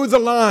 toe the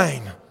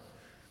line,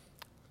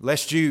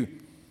 lest you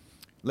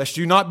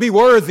not be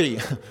worthy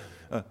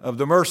of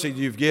the mercy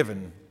you've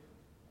given.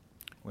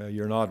 Well,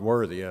 you're not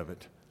worthy of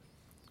it.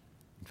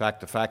 In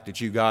fact, the fact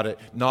that you got it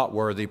not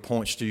worthy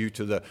points to you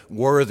to the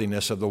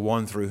worthiness of the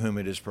one through whom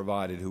it is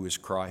provided, who is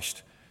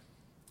Christ.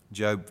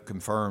 Job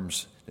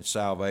confirms that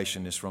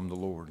salvation is from the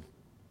Lord.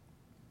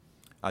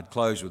 I'd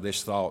close with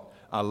this thought.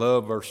 I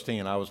love verse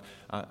 10. I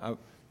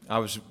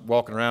was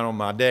walking around on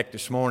my deck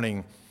this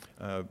morning,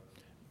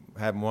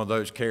 having one of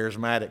those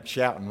charismatic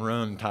shout and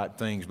run type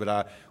things.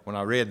 But when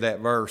I read that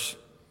verse,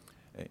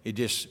 it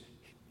just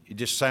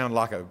sounded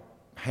like a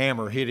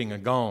hammer hitting a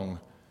gong,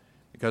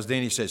 because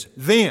then he says,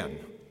 "Then,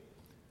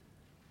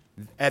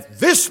 at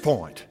this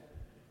point,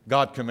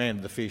 God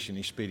commanded the fish and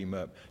He spit him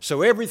up."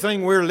 So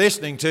everything we're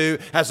listening to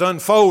has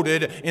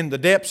unfolded in the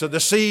depths of the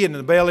sea and in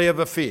the belly of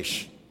a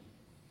fish.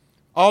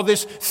 All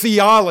this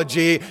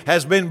theology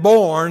has been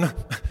born.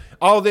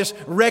 All this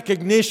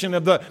recognition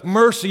of the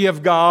mercy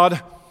of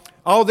God.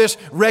 All this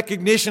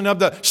recognition of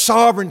the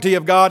sovereignty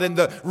of God and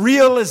the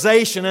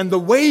realization and the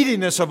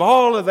weightiness of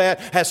all of that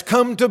has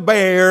come to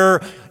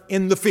bear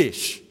in the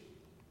fish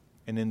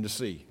and in the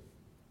sea.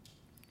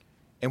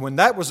 And when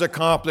that was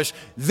accomplished,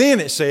 then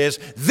it says,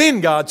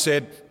 then God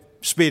said,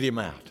 spit him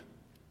out.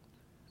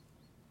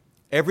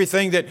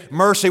 Everything that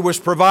mercy was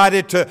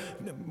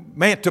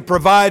meant to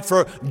provide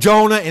for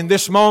Jonah in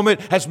this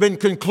moment has been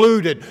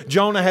concluded.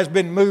 Jonah has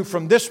been moved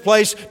from this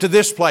place to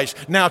this place.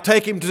 Now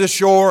take him to the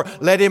shore,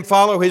 let him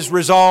follow his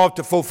resolve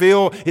to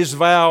fulfill his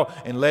vow,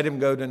 and let him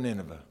go to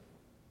Nineveh.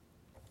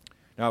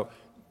 Now,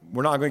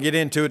 we're not going to get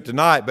into it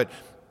tonight, but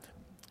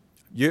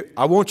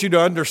I want you to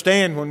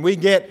understand, when we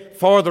get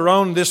farther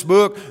on in this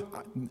book,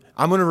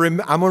 I'm going to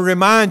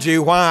remind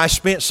you why I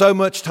spent so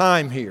much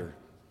time here.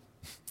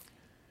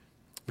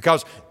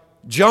 Because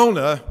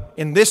Jonah,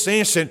 in this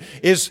instant,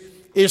 is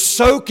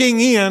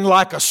soaking in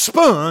like a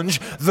sponge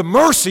the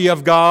mercy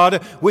of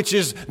God, which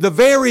is the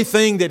very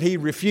thing that he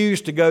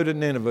refused to go to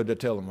Nineveh to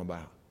tell them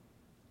about,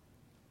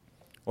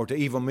 or to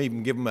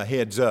even give them a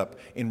heads up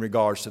in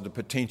regards to the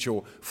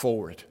potential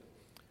for it.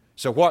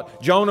 So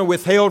what Jonah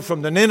withheld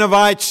from the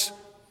Ninevites,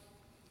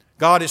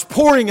 God is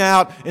pouring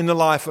out in the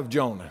life of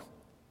Jonah.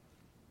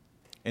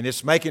 And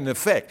it's making an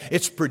effect.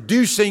 It's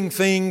producing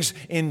things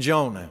in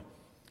Jonah.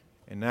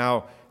 And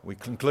now we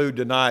conclude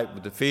tonight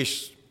with the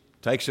fish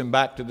takes him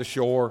back to the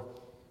shore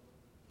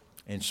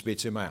and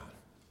spits him out.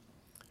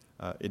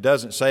 It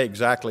doesn't say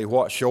exactly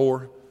what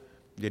shore.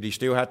 Did he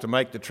still have to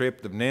make the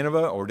trip to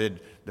Nineveh, or did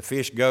the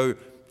fish go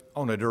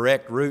on a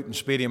direct route and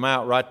spit him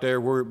out right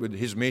there where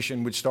his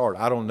mission would start?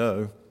 I don't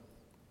know.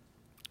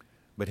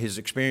 But his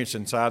experience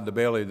inside the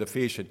belly of the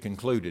fish had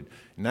concluded.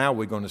 Now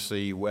we're going to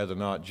see whether or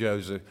not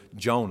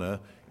Jonah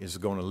is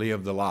going to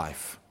live the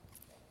life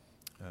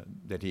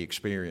that he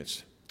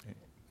experienced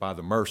by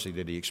the mercy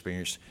that he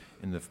experienced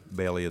in the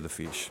belly of the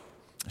fish.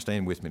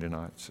 Stand with me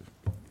tonight.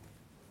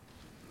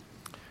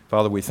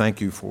 Father, we thank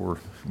you for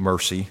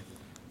mercy.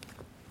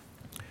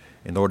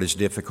 And Lord, as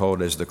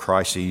difficult as the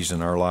crises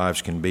in our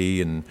lives can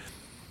be, and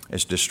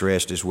as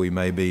distressed as we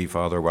may be,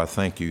 Father, I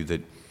thank you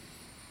that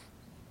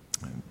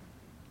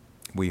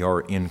we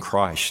are in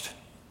Christ.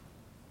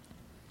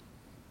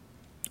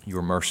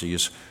 Your mercy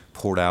is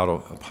poured out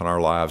upon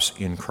our lives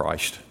in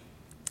Christ.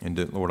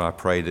 And Lord, I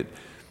pray that,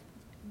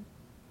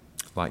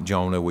 like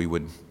Jonah, we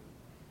would,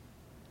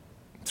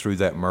 through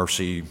that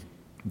mercy,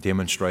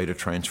 demonstrate a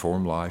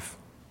transformed life.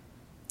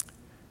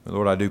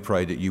 Lord, I do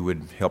pray that you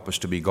would help us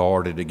to be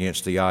guarded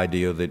against the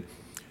idea that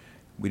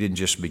we didn't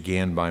just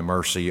begin by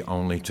mercy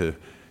only to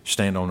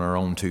stand on our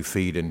own 2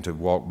 feet and to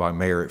walk by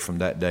merit from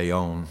that day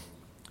on.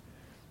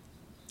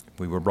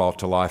 We were brought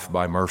to life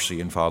by mercy,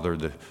 and Father,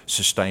 the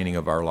sustaining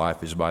of our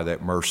life is by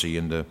that mercy,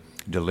 and the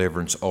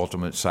deliverance,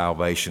 ultimate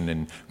salvation,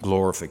 and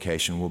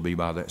glorification will be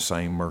by that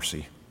same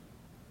mercy.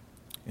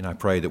 And I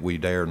pray that we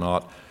dare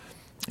not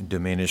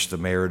diminish the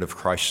merit of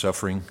Christ's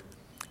suffering,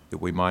 that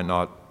we might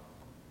not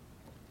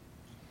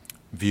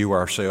view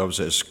ourselves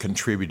as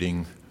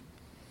contributing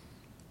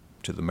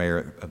to the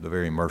merit of the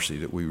very mercy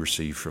that we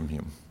receive from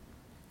him.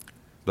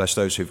 Bless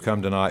those who've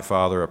come tonight,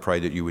 Father. I pray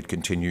that you would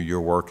continue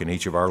your work in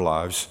each of our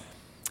lives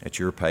at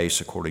your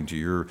pace, according to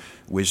your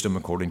wisdom,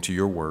 according to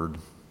your word,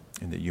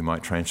 and that you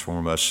might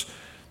transform us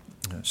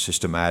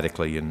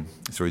systematically and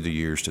through the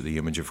years to the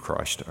image of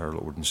Christ, our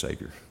Lord and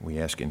Savior. We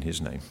ask in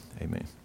his name. Amen.